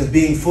act of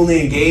being fully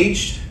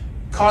engaged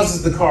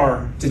causes the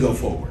car to go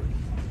forward.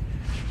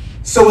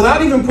 So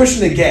without even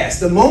pushing the gas,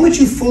 the moment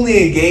you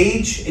fully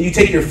engage and you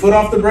take your foot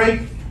off the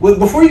brake,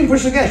 before you can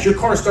push the gas, your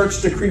car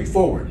starts to creep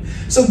forward.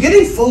 So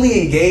getting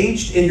fully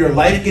engaged in your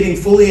life, getting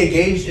fully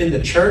engaged in the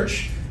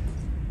church,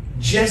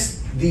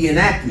 just the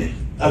enactment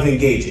of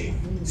engaging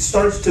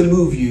starts to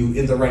move you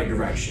in the right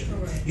direction.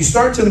 You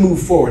start to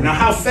move forward. Now,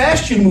 how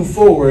fast you move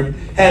forward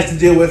has to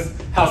deal with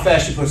how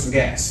fast you push the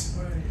gas.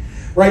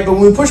 Right? But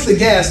when we push the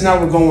gas, now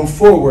we're going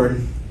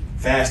forward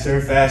faster,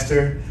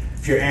 faster.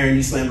 If you're Aaron,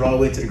 you slam it all the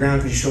way to the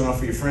ground because you're showing off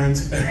for your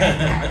friends.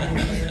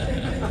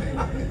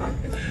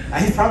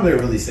 He's probably a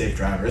really safe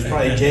driver. It's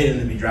probably Jaden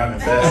to be driving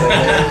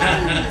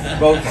fast.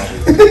 Both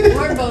probably.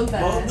 We're both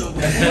bad.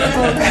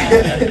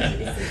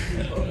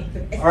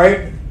 All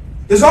right.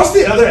 There's also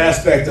the other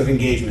aspect of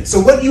engagement. So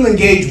what you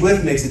engage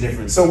with makes a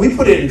difference. So we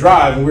put it in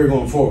drive and we're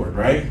going forward,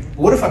 right?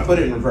 What if I put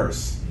it in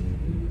reverse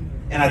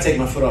and I take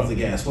my foot off the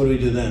gas? What do we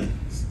do then?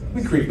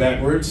 We creep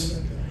backwards,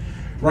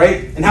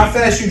 right? And how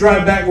fast you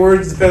drive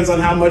backwards depends on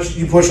how much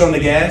you push on the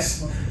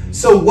gas.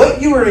 So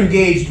what you are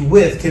engaged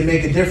with can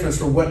make a difference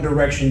for what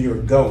direction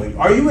you're going.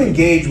 Are you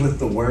engaged with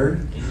the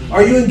Word?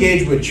 Are you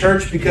engaged with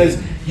church? Because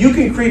you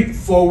can creep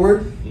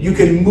forward, you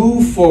can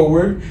move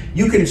forward,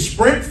 you can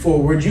sprint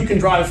forward, you can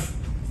drive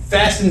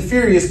fast and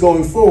furious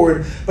going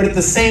forward, but at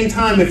the same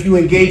time, if you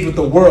engage with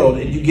the world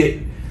and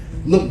you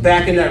look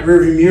back in that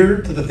rearview mirror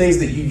to the things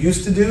that you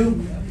used to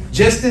do,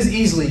 just as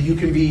easily you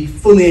can be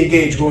fully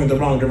engaged going the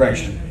wrong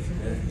direction.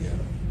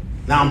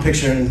 Now I'm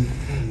picturing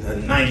a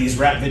 90s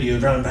rap video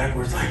driving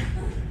backwards like,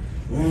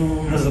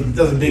 that was a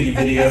Biggie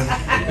video.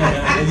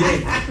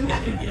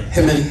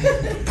 Him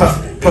and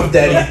Puff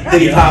Daddy,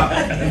 Diddy Pop.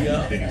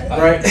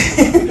 Right?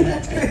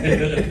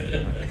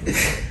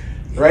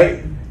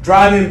 Right?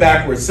 Driving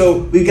backwards.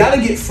 So we got to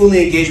get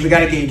fully engaged. We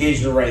got to get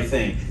engaged in the right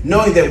thing.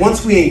 Knowing that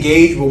once we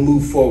engage, we'll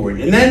move forward.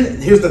 And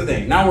then here's the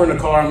thing. Now we're in a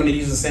car. I'm going to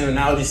use the same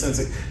analogy since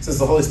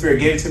the Holy Spirit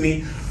gave it to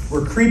me.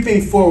 We're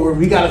creeping forward.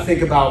 We got to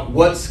think about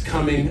what's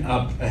coming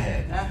up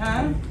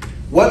ahead.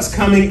 What's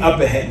coming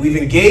up ahead? We've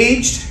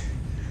engaged.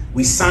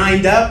 We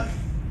signed up.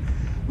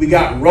 We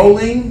got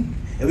rolling.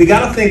 And we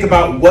got to think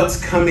about what's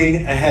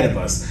coming ahead of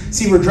us.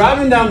 See, we're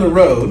driving down the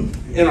road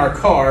in our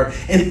car,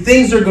 and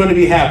things are going to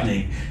be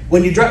happening.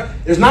 When you drive,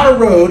 there's not a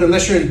road,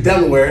 unless you're in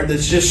Delaware,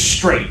 that's just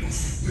straight.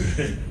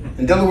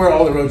 In Delaware,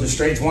 all the roads are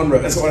straight. It's one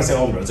road. That's why I say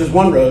all the roads. There's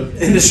one road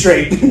in the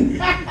straight.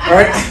 All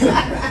right?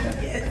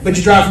 But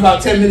you drive for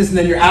about 10 minutes, and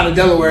then you're out of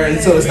Delaware, and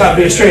so it's not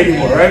being straight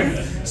anymore,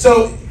 right?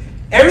 So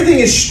everything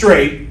is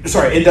straight.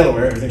 Sorry, in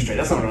Delaware, everything's straight.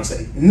 That's not what I'm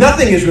saying.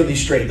 Nothing is really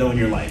straight, though, in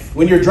your life.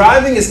 When you're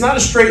driving, it's not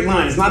a straight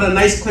line. It's not a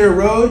nice, clear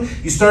road.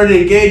 You start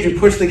to engage, you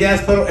push the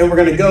gas pedal, and we're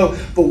going to go.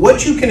 But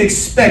what you can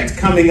expect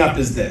coming up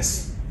is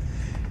this.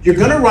 You're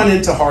going to run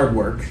into hard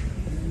work.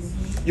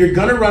 You're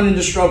going to run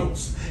into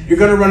struggles. You're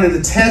going to run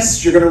into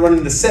tests. You're going to run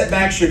into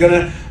setbacks.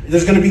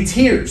 There's going to be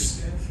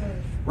tears.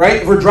 Right?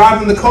 If we're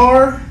driving the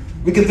car,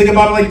 we can think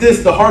about it like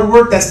this. The hard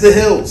work, that's the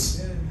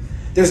hills.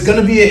 There's going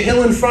to be a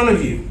hill in front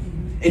of you,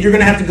 and you're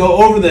going to have to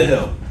go over the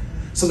hill.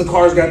 So the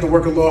car's got to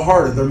work a little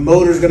harder. The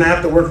motor's going to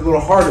have to work a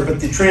little harder, but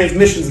the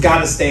transmission's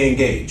got to stay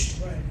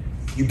engaged.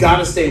 You got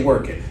to stay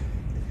working.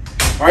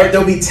 All right?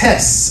 There'll be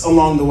tests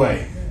along the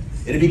way.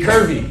 It'll be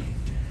curvy.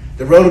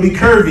 The road will be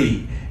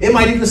curvy. It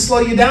might even slow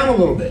you down a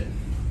little bit.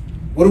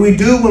 What do we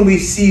do when we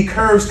see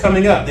curves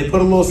coming up? They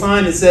put a little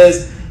sign that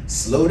says,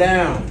 slow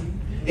down.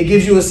 It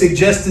gives you a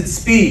suggested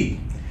speed.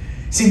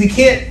 See, we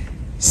can't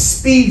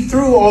speed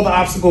through all the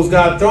obstacles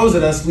God throws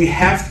at us. We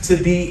have to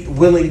be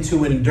willing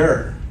to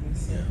endure.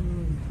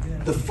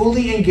 The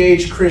fully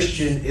engaged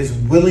Christian is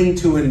willing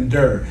to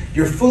endure.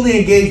 You're fully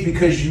engaged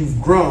because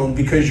you've grown,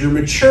 because you're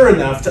mature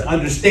enough to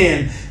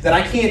understand that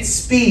I can't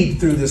speed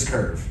through this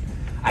curve.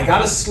 I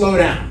got to slow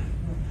down.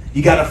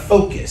 You got to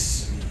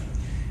focus.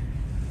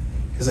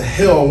 There's a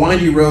hill, a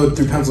windy road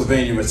through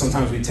Pennsylvania, but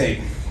sometimes we take.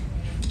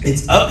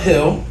 It's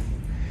uphill.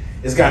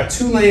 It's got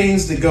 2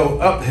 lanes that go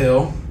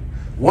uphill,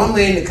 1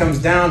 lane that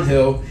comes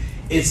downhill.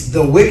 It's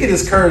the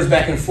wickedest curves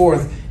back and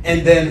forth.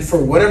 and then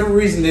for whatever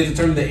reason they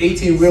determined that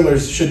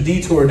 18-wheelers should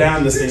detour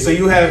down this thing. So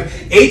you have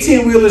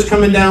 18-wheelers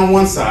coming down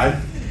one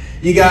side.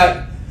 You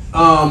got,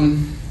 I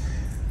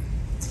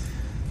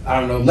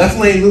don't know, left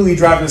lane Louis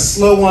driving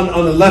slow on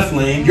the left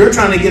lane. You're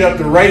trying to get up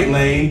the right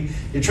lane.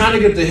 You're trying to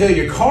get up the hill.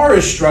 Your car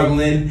is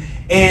struggling.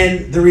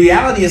 And the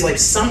reality is, like,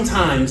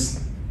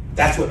 sometimes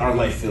that's what our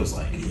life feels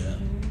like. Yeah.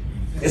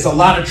 It's a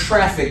lot of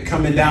traffic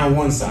coming down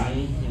one side.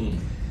 Mm-hmm.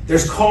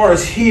 There's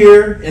cars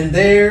here and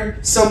there.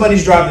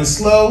 Somebody's driving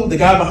slow. The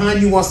guy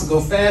behind you wants to go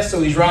fast,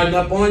 so he's riding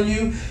up on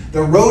you.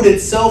 The road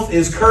itself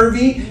is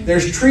curvy.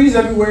 There's trees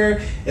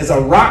everywhere. There's a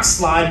rock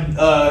slide,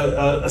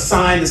 a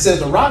sign that says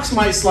the rocks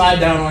might slide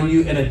down on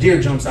you, and a deer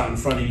jumps out in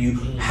front of you.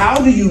 How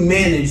do you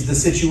manage the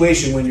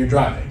situation when you're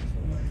driving?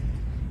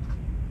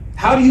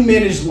 How do you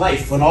manage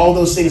life when all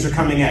those things are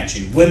coming at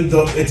you? When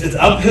it's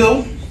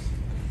uphill,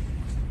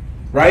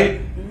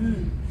 right?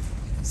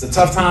 It's a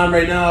tough time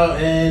right now,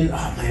 and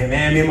oh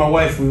man, me and my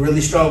wife, we're really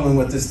struggling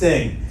with this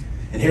thing.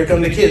 And here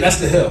come the kids. That's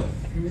the hill.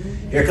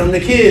 Here come the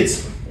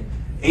kids.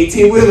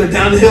 18-wheeler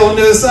down the hill on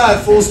the other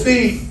side, full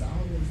speed.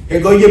 Here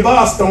go your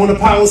boss throwing a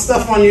pile of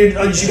stuff on you.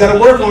 You got to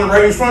work on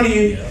right in front of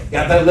you. You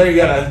got that letter. You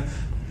got a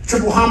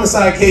triple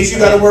homicide case you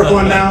got to work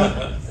on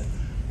now.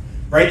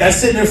 Right, that's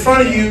sitting in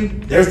front of you.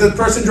 There's the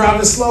person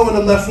driving slow in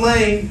the left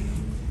lane.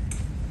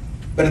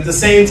 But at the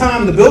same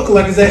time, the bill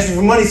collector's asking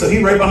for money, so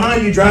he's right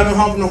behind you, driving,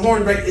 honking the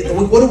horn. Right?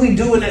 What do we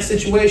do in that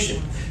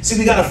situation? See,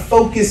 we got to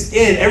focus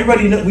in.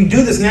 Everybody knows, we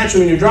do this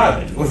naturally when you're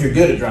driving, or if you're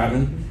good at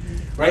driving.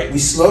 Right? We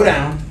slow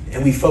down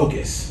and we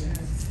focus.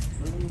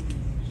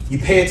 You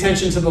pay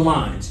attention to the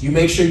lines. You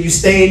make sure you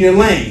stay in your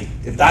lane.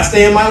 If I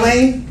stay in my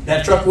lane,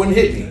 that truck wouldn't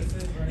hit me.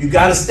 You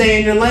got to stay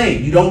in your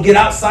lane. You don't get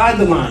outside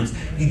the lines.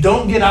 You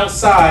don't get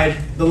outside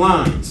the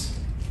lines.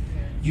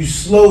 You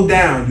slow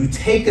down. You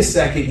take a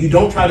second. You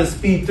don't try to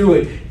speed through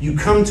it. You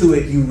come to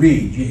it. You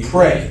read. You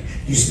pray.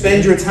 You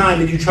spend your time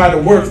and you try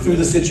to work through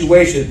the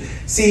situation.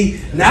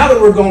 See, now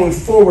that we're going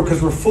forward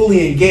because we're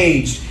fully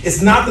engaged,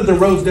 it's not that the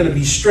road's going to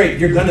be straight.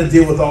 You're going to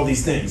deal with all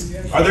these things.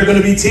 Are there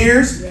going to be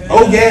tears?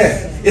 Oh,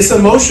 yeah. It's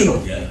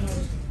emotional.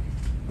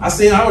 I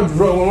would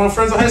one of my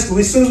friends in high school,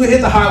 as soon as we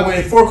hit the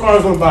highway, 4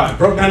 cars went by,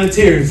 broke down in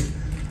tears.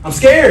 I'm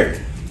scared.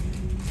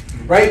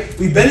 Right?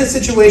 We've been in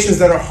situations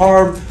that are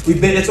hard.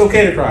 It's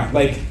okay to cry.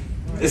 Like,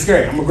 it's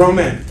scary. I'm a grown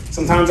man.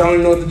 Sometimes I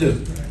don't even know what to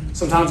do.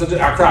 Sometimes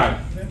I cried.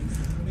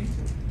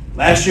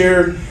 Last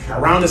year,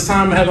 around this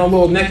time, I had a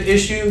little neck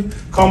issue.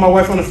 Called my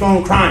wife on the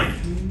phone crying.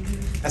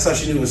 That's how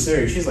she knew it was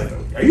serious. She's like,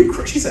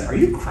 she said, are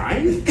you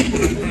crying?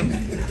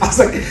 I was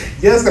like,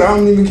 yes, but I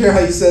don't even care how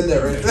you said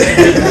that right.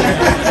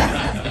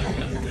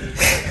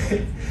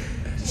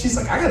 She's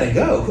like, I gotta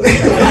go.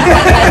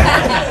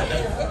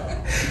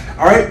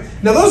 All right?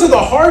 Now, those are the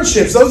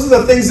hardships. Those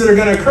are the things that are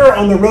going to occur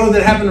on the road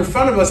that happen in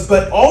front of us.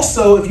 But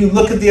also, if you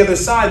look at the other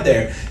side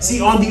there, see,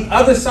 on the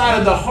other side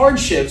of the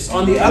hardships,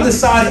 on the other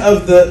side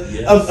of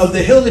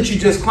the hill that you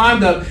just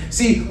climbed up,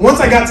 see, once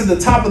I got to the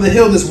top of the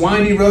hill, this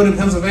windy road in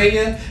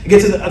Pennsylvania, I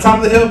get to the top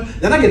of the hill,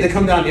 then I get to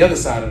come down the other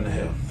side of the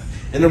hill.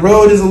 And the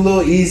road is a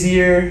little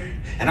easier.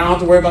 And I don't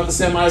have to worry about the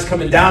semis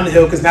coming down the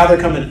hill because now they're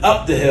coming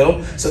up the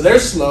hill. So they're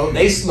slow.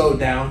 They slowed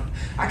down.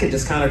 I can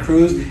just kind of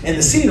cruise. And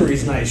the scenery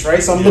is nice,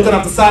 right? So I'm looking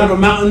up the side of a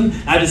mountain.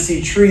 I just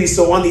see trees.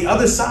 So on the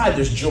other side,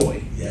 there's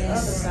joy.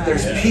 Yes.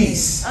 There's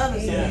peace.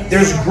 Yes.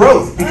 There's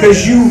growth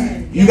because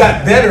you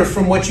got better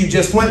from what you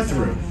just went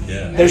through.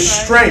 Yeah. There's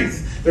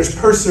strength. There's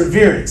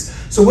perseverance.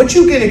 So what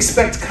you can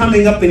expect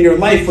coming up in your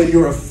life when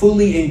you're a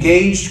fully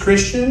engaged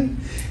Christian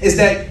is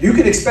that you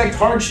can expect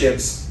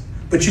hardships,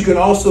 but you can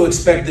also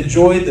expect the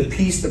joy, the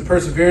peace, the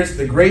perseverance,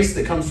 the grace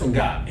that comes from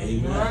God.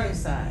 Amen.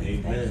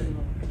 Amen.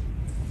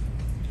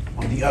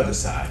 On the other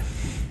side,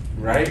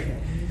 right?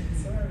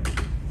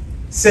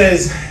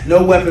 Says,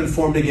 no weapon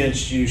formed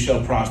against you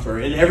shall prosper,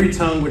 and every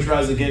tongue which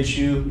rises against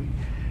you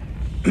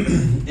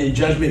in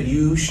judgment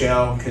you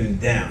shall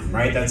condemn,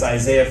 right? That's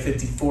Isaiah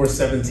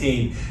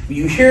 54:17.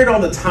 You hear it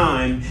all the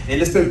time,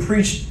 and it's been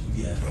preached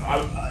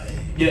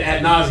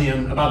ad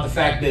nauseum about the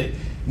fact that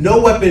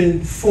no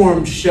weapon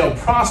formed shall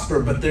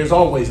prosper, but there's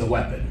always a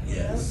weapon.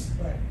 Yes.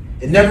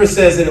 It never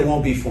says that it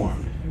won't be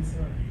formed.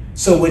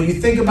 So when you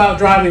think about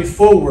driving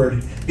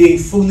forward, being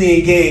fully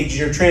engaged,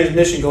 your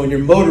transmission going, your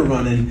motor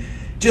running,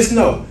 just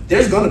know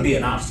there's going to be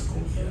an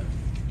obstacle.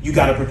 You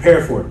got to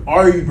prepare for it.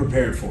 Are you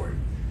prepared for it?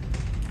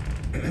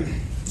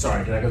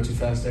 Sorry, did I go too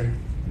fast there?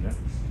 No.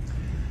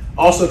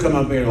 Also come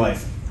up in your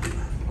life.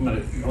 I'm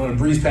gonna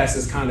breeze past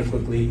this kind of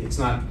quickly. It's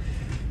not.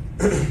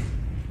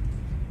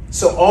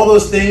 So all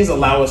those things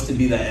allow us to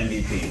be that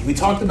MVP. We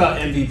talked about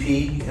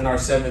MVP in our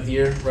 7th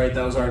year, right?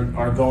 That was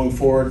our going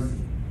forward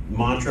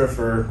mantra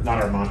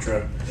not our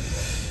mantra.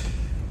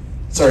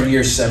 It's our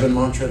year 7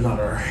 mantra, not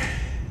our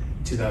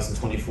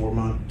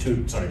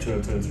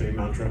 2023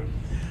 mantra.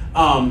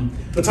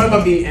 But talking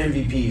about being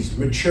MVPs,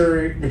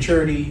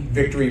 maturity,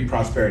 victory,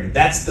 prosperity.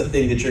 That's the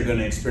thing that you're going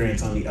to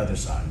experience on the other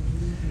side,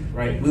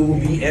 right? We will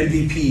be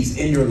MVPs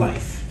in your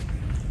life.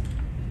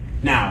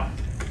 Now,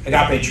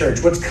 Agape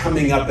Church, what's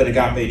coming up at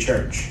Agape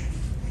Church,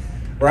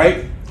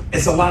 right?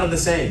 It's a lot of the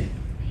same.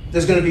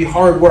 There's going to be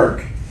hard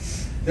work.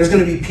 There's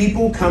going to be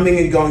people coming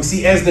and going.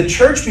 See, as the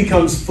church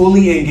becomes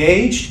fully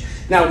engaged,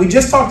 now we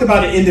just talked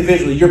about it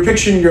individually. You're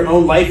picturing your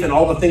own life and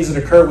all the things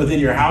that occur within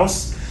your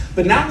house.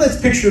 But now let's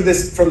picture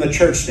this from the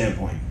church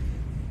standpoint.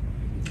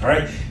 All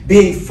right?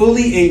 Being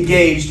fully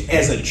engaged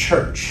as a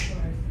church.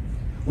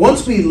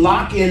 Once we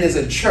lock in as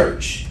a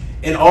church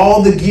and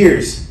all the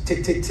gears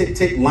tick, tick, tick,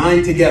 tick,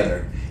 line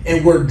together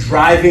and we're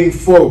driving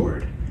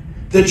forward,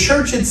 the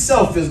church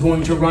itself is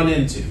going to run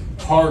into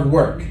hard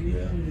work.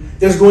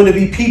 There's going to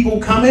be people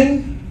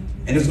coming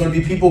and there's going to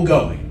be people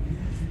going.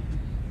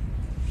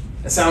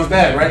 That sounds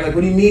bad, right? Like,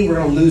 what do you mean we're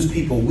going to lose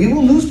people? We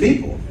will lose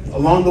people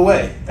along the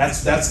way.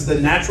 That's the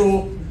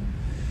natural.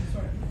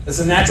 It's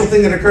a natural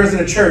thing that occurs in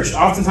a church.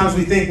 Oftentimes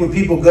we think when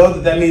people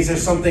go that means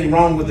there's something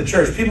wrong with the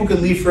church. People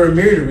can leave for a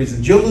myriad of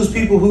reasons. You'll lose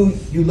people who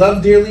you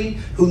love dearly,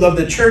 who love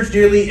the church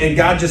dearly, and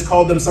God just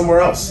called them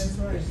somewhere else.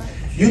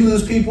 You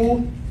lose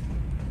people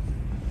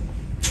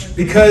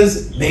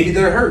because maybe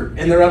they're hurt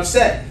and they're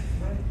upset.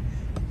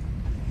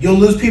 You'll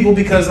lose people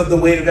because of the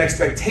weight of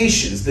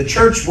expectations. The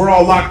church, we're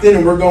all locked in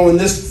and we're going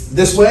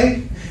this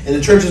way, and the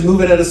church is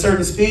moving at a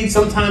certain speed.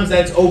 Sometimes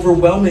that's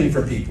overwhelming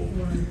for people.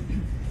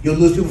 You'll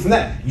lose people from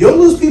that. You'll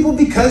lose people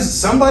because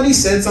somebody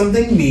said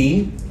something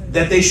mean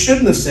that they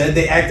shouldn't have said.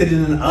 They acted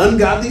in an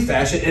ungodly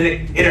fashion and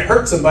it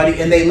hurt somebody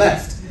and they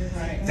left.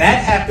 Right.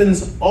 That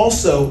happens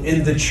also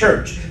in the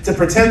church. To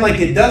pretend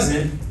like it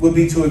doesn't would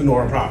be to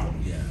ignore a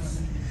problem.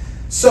 Yes.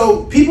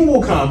 So people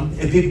will come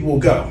and people will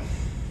go.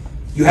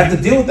 You have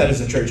to deal with that as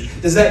a church.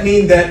 Does that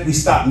mean that we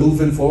stop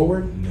moving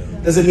forward? No.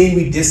 Does it mean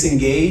we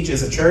disengage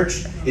as a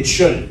church? It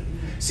shouldn't.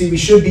 See, we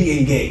should be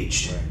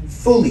engaged,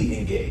 fully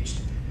engaged.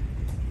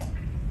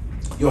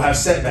 You'll have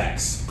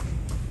setbacks,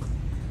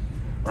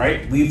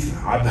 right?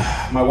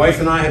 My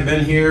wife and I have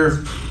been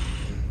here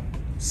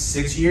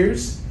 6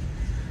 years.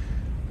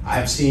 I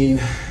have seen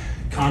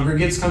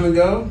congregates come and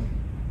go.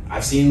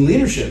 I've seen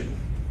leadership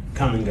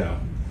come and go.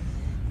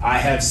 I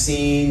have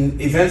seen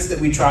events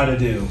that we try to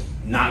do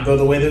not go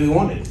the way that we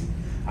wanted.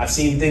 I've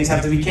seen things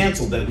have to be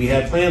canceled that we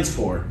had plans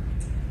for.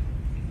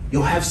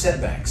 You'll have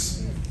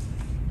setbacks,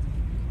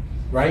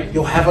 right?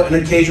 You'll have an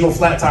occasional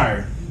flat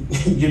tire.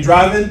 You're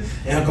driving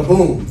and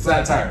kaboom,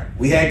 flat tire.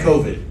 We had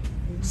COVID,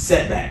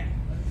 setback,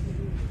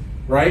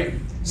 right?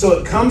 So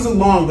it comes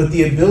along, but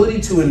the ability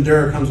to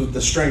endure comes with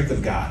the strength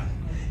of God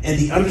and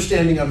the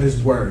understanding of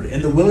His Word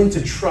and the willing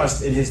to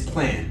trust in His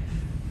plan,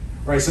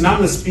 right? So now I'm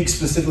going to speak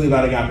specifically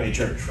about Agape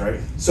Church,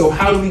 right? So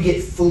how do we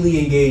get fully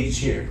engaged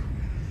here?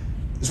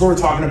 This is where we're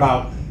talking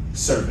about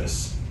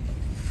service.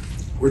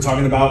 We're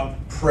talking about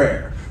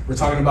prayer. We're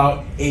talking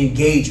about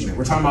engagement.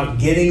 We're talking about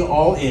getting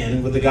all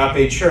in with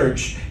Agape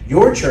Church,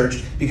 your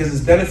church, because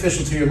it's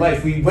beneficial to your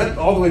life. We went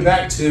all the way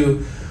back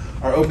to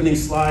our opening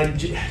slide.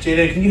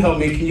 Jada, can you help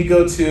me? Can you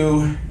go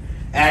to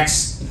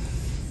Acts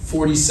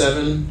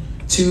 47,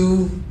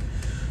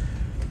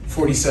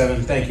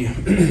 2:47? Thank you.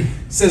 It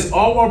says,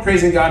 all while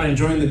praising God and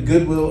enjoying the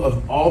goodwill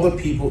of all the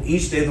people,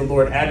 each day the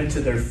Lord added to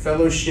their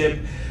fellowship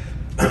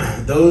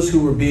those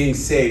who were being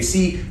saved.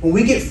 See, when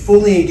we get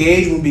fully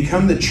engaged, when we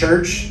become the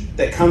church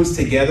that comes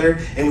together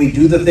and we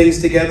do the things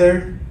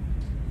together,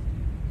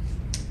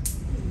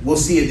 we'll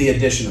see the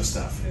addition of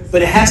stuff.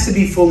 But it has to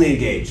be fully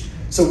engaged.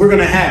 So we're going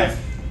to have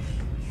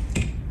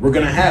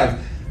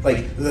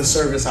like the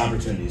service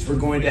opportunities. We're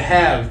going to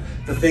have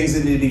the things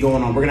that need to be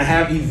going on. We're going to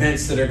have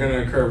events that are going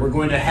to occur. We're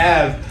going to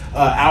have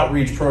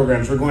outreach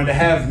programs. We're going to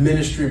have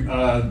ministry,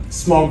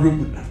 small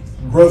group,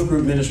 growth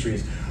group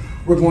ministries.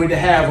 We're going to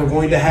have, and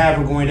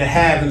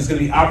there's going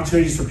to be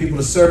opportunities for people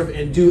to serve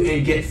and do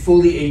and get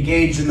fully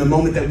engaged. And the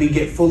moment that we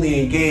get fully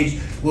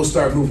engaged, we'll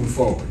start moving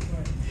forward.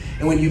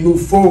 And when you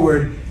move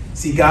forward,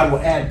 see, God will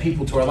add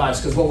people to our lives,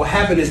 because what will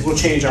happen is we'll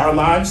change our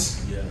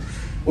lives. Yeah.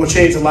 We'll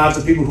change the lives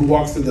of people who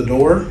walk through the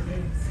door.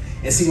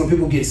 And see, when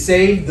people get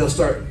saved, they'll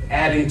start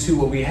adding to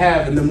what we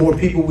have. And the more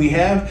people we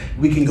have,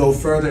 we can go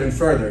further and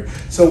further.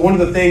 So one of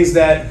the things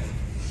that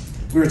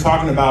we were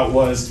talking about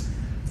was,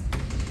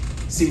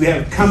 see, we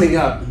have coming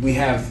up, we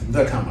have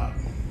the come up.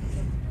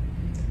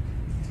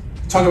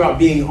 Talk about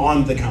being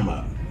on the come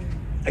up.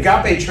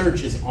 Agape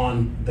Church is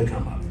on the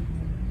come up.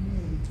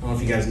 I don't know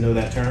if you guys know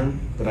that term,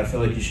 but I feel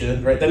like you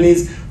should, right? That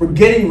means we're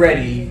getting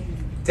ready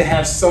to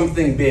have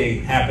something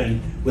big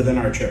happen within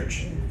our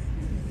church.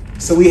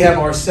 So we have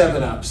our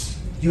 7 ups.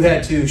 You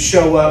had to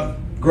show up,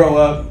 grow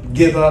up,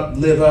 give up,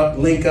 live up,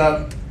 link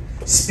up,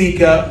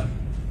 speak up,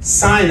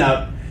 sign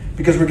up,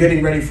 because we're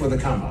getting ready for the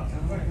come up.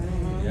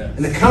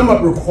 And the come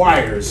up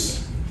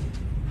requires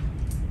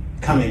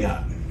coming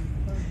up.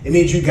 It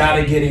means you got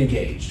to get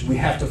engaged. We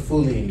have to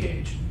fully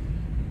engage.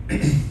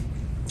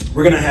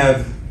 We're going to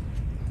have,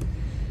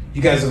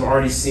 you guys have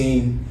already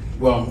seen,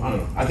 well, I don't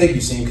know. I think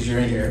you've seen, because you're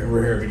in here and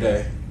we're here every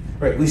day.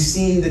 Right? We've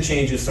seen the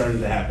changes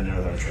starting to happen in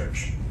our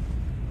church.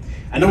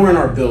 I know we're in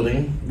our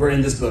building. We're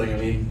in this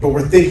building, but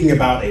we're thinking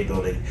about a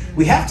building.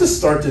 We have to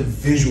start to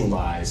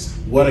visualize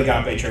what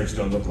Agape Church is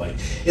going to look like.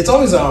 It's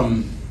always,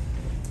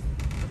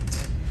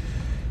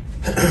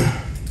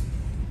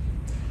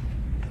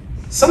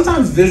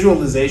 Sometimes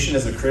visualization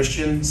as a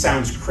Christian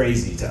sounds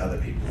crazy to other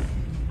people.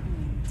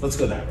 Let's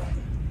go that route.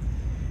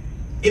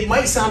 It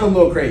might sound a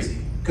little crazy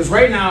because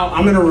right now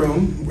I'm in a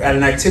room at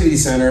an activity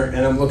center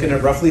and I'm looking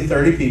at roughly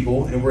 30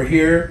 people and we're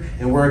here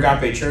and we're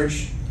Agape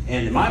Church.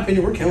 And in my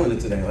opinion, we're killing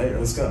it today. Later,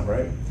 let's go,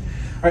 right?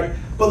 All right,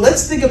 but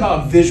let's think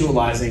about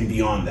visualizing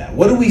beyond that.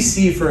 What do we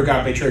see for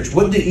Agape Church?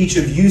 What do each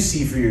of you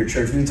see for your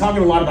church? We've been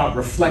talking a lot about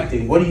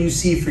reflecting. What do you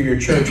see for your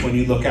church when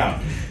you look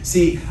out?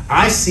 See,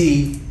 I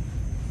see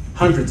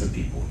hundreds of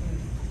people.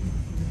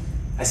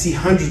 I see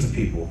hundreds of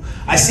people.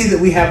 I see that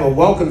we have a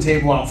welcome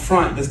table out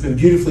front that's been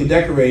beautifully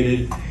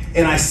decorated,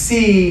 and I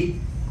see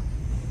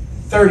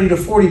 30 to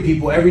 40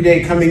 people every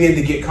day coming in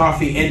to get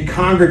coffee and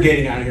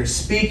congregating out here,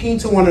 speaking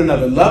to one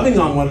another, loving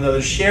on one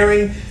another,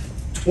 sharing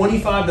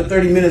 25 to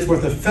 30 minutes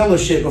worth of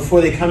fellowship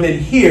before they come in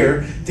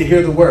here to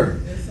hear the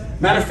word.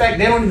 Matter of fact,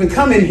 they don't even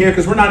come in here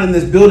because we're not in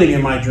this building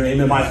in my dream,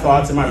 in my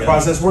thoughts, in my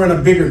process. We're in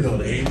a bigger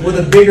building with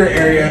a bigger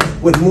area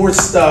with more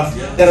stuff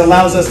that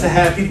allows us to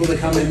have people to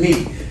come and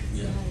meet.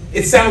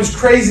 It sounds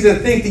crazy to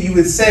think that you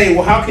would say,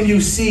 well, how can you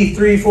see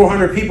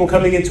 300-400 people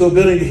coming into a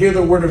building to hear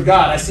the word of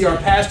God? I see our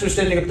pastor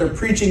standing up there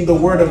preaching the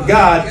word of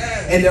God,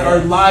 and there are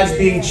lives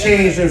being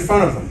changed in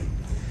front of them.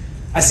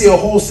 I see a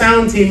whole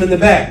sound team in the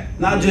back,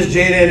 not just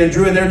Jaden and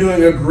Drew, and they're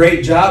doing a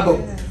great job, but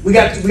we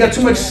got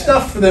too much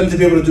stuff for them to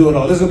be able to do it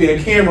all. There's going to be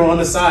a camera on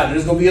the side.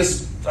 There's going to be a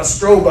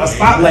strobe, a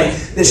spotlight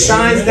that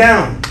shines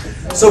down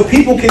so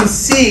people can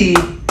see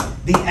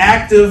the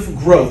active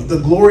growth, the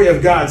glory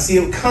of God. See,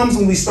 it comes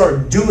when we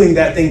start doing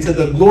that thing to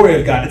the glory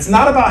of God. It's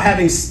not about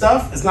having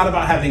stuff. It's not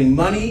about having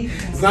money.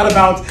 It's not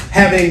about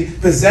having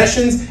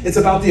possessions. It's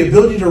about the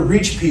ability to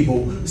reach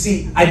people.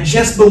 See, I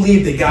just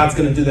believe that God's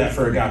going to do that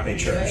for Agape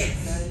Church.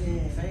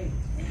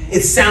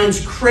 It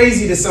sounds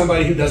crazy to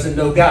somebody who doesn't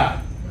know God.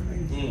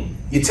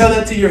 You tell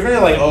that to your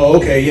friend, like, oh,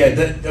 okay, yeah,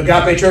 the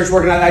Agape Church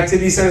working at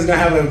activity center is going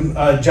to have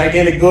a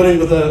gigantic building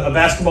with a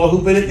basketball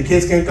hoop in it. The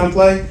kids can come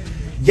play.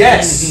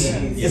 Yes,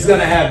 it's going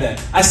to have that.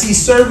 I see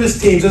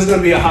service teams. There's going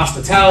to be a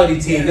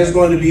hospitality team. There's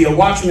going to be a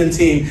watchman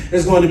team.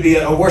 There's going to be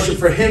a worship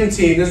for him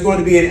team. There's going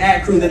to be an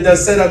act crew that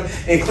does setup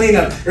and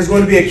cleanup. There's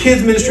going to be a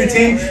kids ministry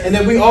team. And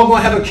then we all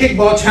going to have a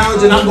kickball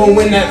challenge and I'm going to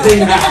win that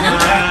thing.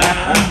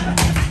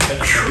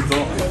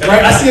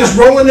 Right? I see us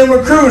rolling in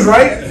with crews,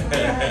 right?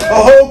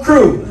 A whole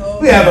crew.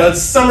 We have a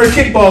summer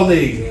kickball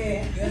league.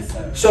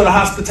 Show the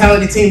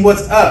hospitality team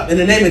what's up. In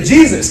the name of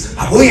Jesus.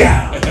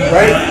 Hallelujah.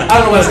 Right? I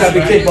don't know why it's got to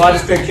be kickball. I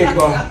just picked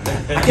kickball.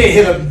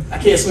 I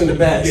can't swing the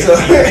bat. So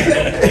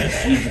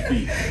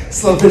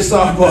slow pitch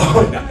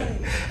softball.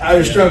 I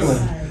was struggling.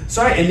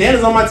 Sorry, and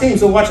Nana's on my team,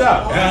 so watch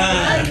out.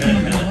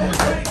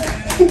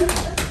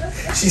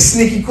 She's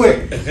sneaky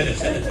quick.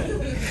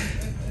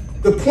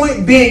 The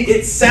point being,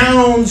 it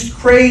sounds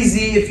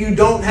crazy if you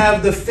don't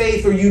have the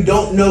faith or you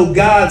don't know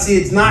God. See,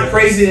 it's not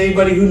crazy to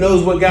anybody who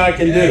knows what God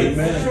can do.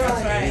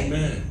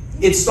 Amen.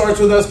 It starts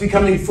with us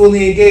becoming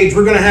fully engaged.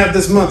 We're going to have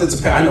this month.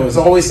 I know it's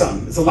always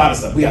something. It's a lot of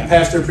stuff. We got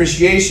pastor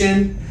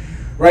appreciation,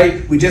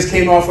 right? We just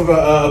came off of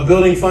a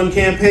building fund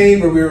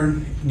campaign where we were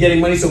getting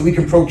money so we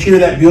can procure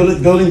that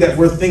building that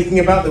we're thinking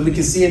about, that we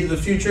can see into the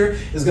future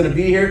is going to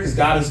be here because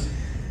God is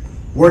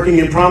working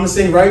and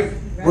promising, right?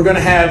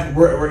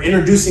 We're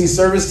introducing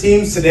service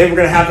teams. Today we're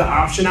going to have the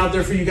option out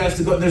there for you guys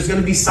to go. There's going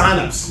to be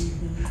signups,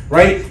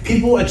 right?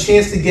 People a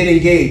chance to get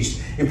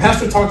engaged. And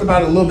Pastor talked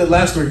about it a little bit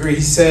last week where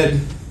he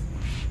said,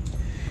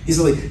 these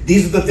are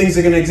the things that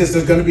are going to exist.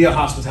 There's going to be a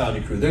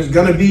hospitality crew. There's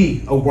going to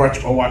be a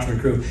watchman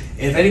crew.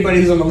 And if anybody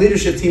who's on the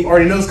leadership team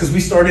already knows because we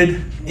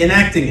started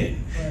enacting it.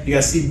 You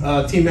guys see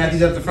Team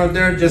Matthews at the front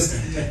there just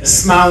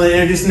smiling,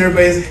 introducing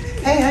everybody.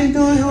 Hey, how you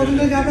doing? Welcome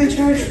to Agape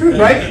Church,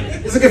 right?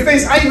 It's a good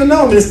face. I even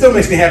know him, and it still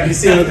makes me happy to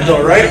see him at the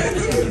door, right?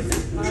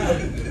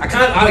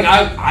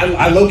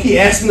 I low-key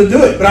asked him to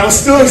do it, but I was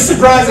still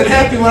surprised and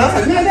happy when I was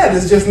like, man, that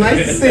is just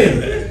nice to see him.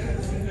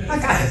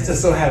 Like, I was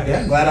just so happy.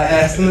 I'm glad I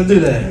asked him to do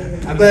that.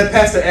 I'm glad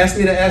Pastor asked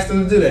me to ask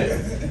him to do that.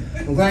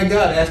 I'm glad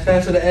God asked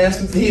Pastor to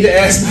ask me to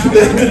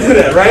do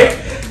that, right?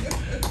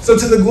 So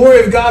to the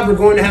glory of God, we're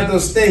going to have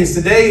those things.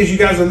 Today, as you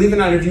guys are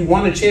leaving out, if you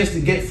want a chance to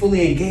get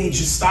fully engaged,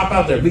 just stop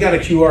out there. We got a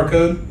QR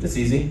code. It's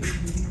easy,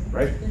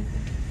 right?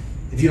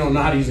 If you don't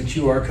know how to use a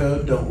QR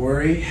code, don't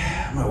worry.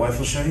 My wife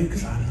will show you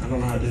because I don't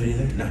know how to do it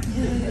either. No.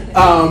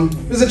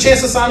 There's a chance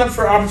to sign up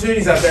for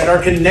opportunities out there at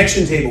our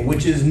connection table,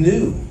 which is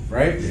new,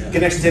 right? Yeah.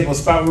 Connection table is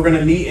a spot where we're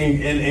going to meet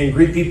and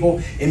greet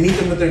people and meet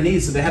them with their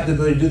needs so they have the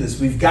ability to do this.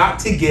 We've got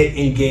to get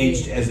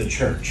engaged as a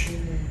church.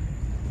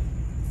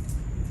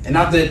 And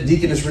not that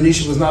Deaconess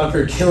Renisha was not up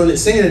here killing it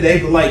singing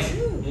today, but like,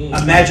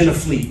 imagine a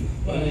fleet.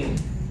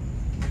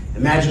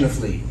 Imagine a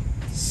fleet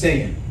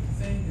singing,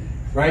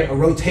 right? A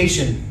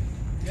rotation.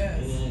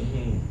 Yes.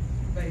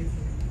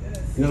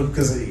 You know,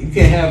 because you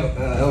can't have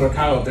Elder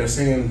Kyle up there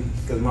singing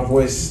because my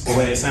voice, the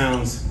way it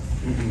sounds.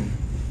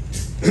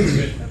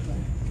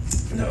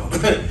 No.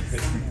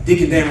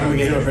 Deacon Dan, when we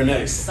get over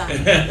next.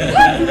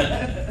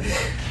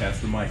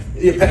 Pastor Mike.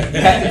 Yeah,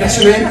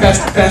 that's your name,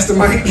 Pastor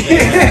Mike.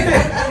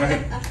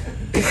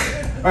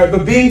 All right,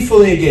 but being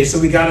fully engaged, so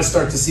we got to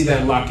start to see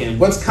that lock in.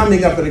 What's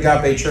coming up at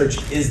Agape Church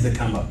is the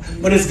come up,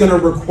 but it's going to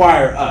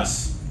require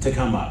us to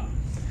come up,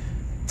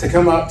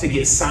 to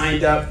get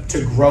signed up,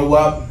 to grow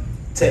up,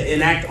 to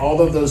enact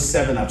all of those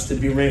 7 ups, to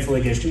be remain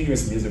fully engaged. Can you give me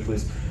some music,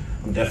 please?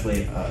 I'm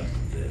definitely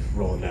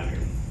rolling down here.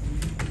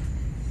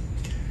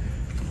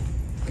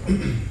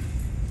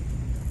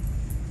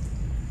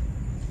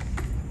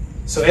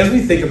 So as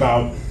we think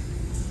about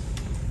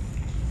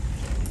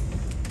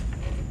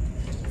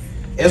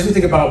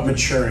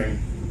maturing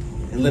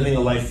and living a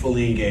life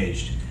fully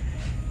engaged,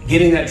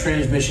 getting that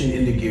transmission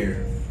into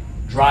gear,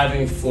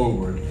 driving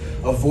forward,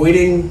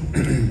 avoiding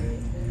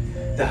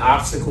the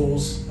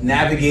obstacles,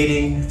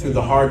 navigating through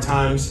the hard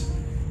times,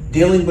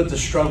 dealing with the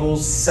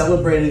struggles,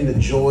 celebrating the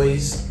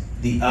joys,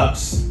 the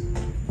ups,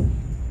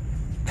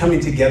 coming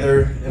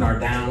together in our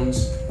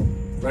downs,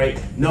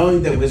 right?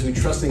 Knowing that as we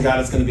trust in God,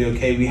 it's going to be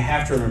okay. We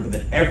have to remember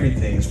that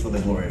everything is for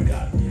the glory of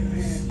God.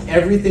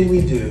 Everything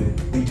we do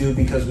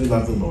because we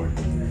love the Lord.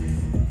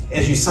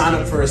 As you sign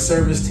up for a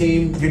service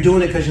team, you're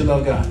doing it because you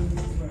love God,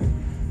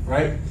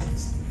 right?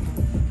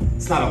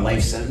 It's not a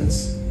life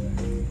sentence.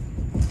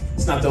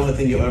 It's not the only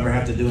thing you'll ever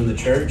have to do in the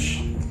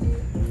church.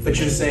 But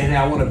you're saying, hey,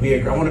 I want to be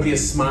a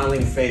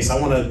smiling face. I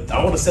want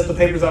to set the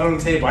papers out on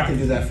the table. I can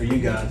do that for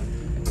you, God,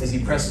 as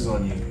He presses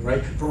on you,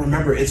 right? But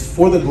remember, it's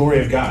for the glory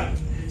of God.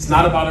 It's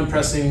not about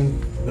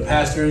impressing the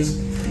pastors.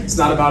 It's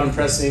not about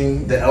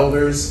impressing the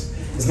elders.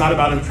 It's not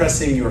about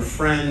impressing your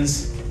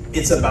friends.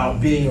 It's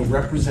about being a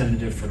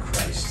representative for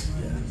Christ.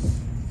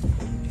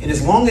 And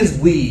as long as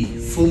we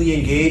fully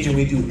engage and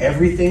we do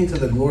everything to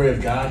the glory of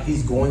God,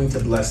 He's going to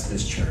bless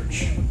this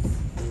church.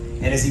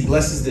 And as He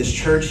blesses this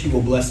church, He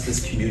will bless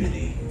this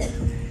community.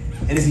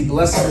 And as He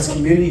blesses this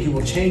community, He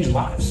will change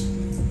lives.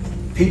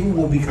 People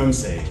will become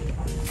saved.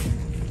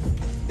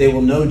 They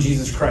will know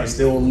Jesus Christ.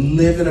 They will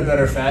live in a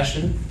better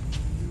fashion.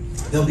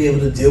 They'll be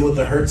able to deal with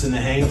the hurts and the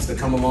hang-ups that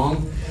come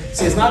along.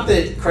 See, it's not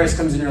that Christ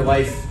comes in your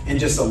life and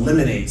just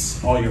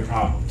eliminates all your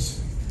problems.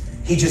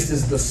 He just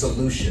is the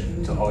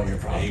solution to all your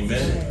problems.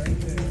 Amen.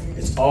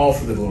 It's all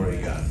for the glory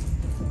of God.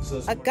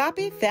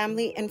 Agape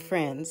family and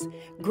friends,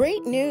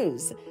 great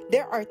news.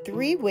 There are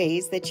 3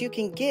 ways that you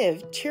can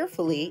give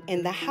cheerfully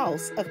in the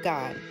house of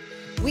God.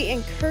 We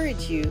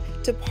encourage you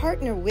to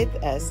partner with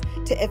us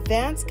to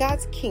advance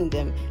God's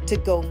kingdom to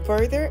go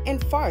further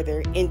and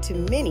farther into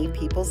many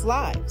people's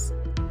lives.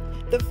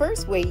 The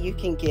first way you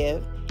can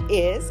give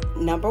is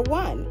number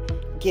 1,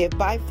 give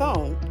by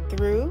phone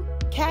through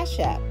Cash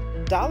App,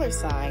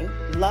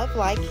 $Love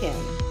Like Him.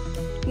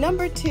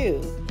 Number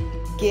 2,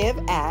 give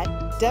at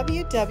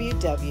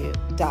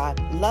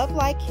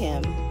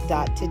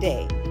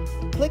www.lovelikehim.today.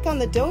 Click on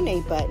the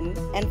donate button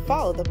and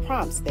follow the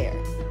prompts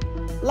there.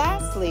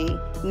 Lastly,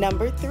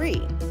 number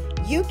 3,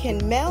 you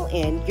can mail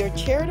in your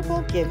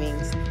charitable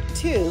givings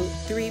to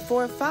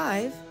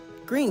 345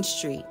 Green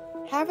Street,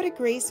 Havre de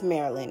Grace,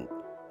 Maryland,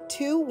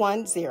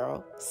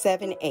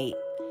 21078.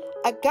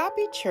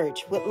 Agape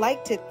Church would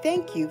like to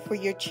thank you for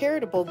your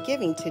charitable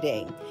giving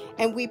today,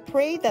 and we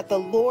pray that the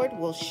Lord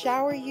will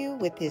shower you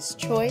with His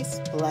choice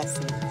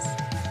blessings.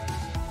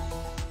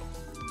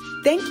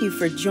 Thank you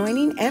for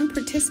joining and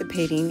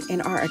participating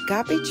in our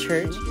Agape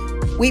Church.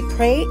 We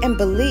pray and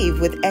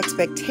believe with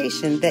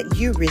expectation that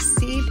you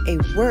received a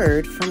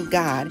word from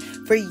God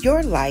for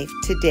your life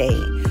today,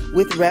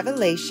 with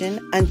revelation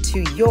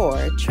unto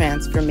your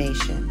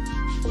transformation.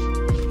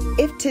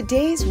 If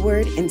today's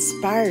word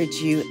inspired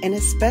you in a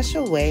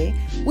special way,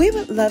 we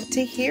would love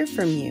to hear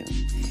from you.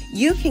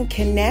 You can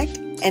connect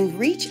and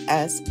reach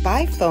us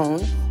by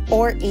phone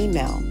or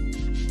email.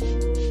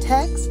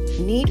 Text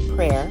Need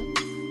Prayer,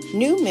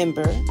 New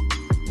Member,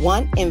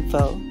 Want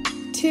Info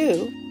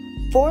to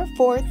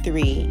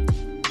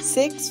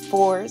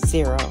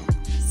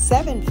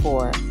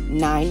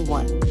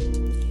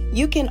 443-640-7491.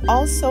 You can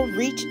also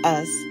reach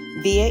us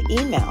via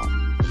email,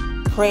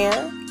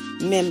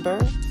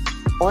 prayermember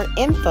or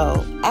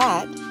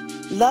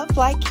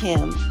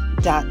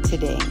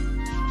info@lovelikehim.today.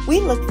 We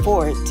look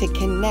forward to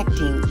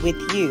connecting with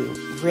you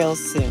real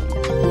soon.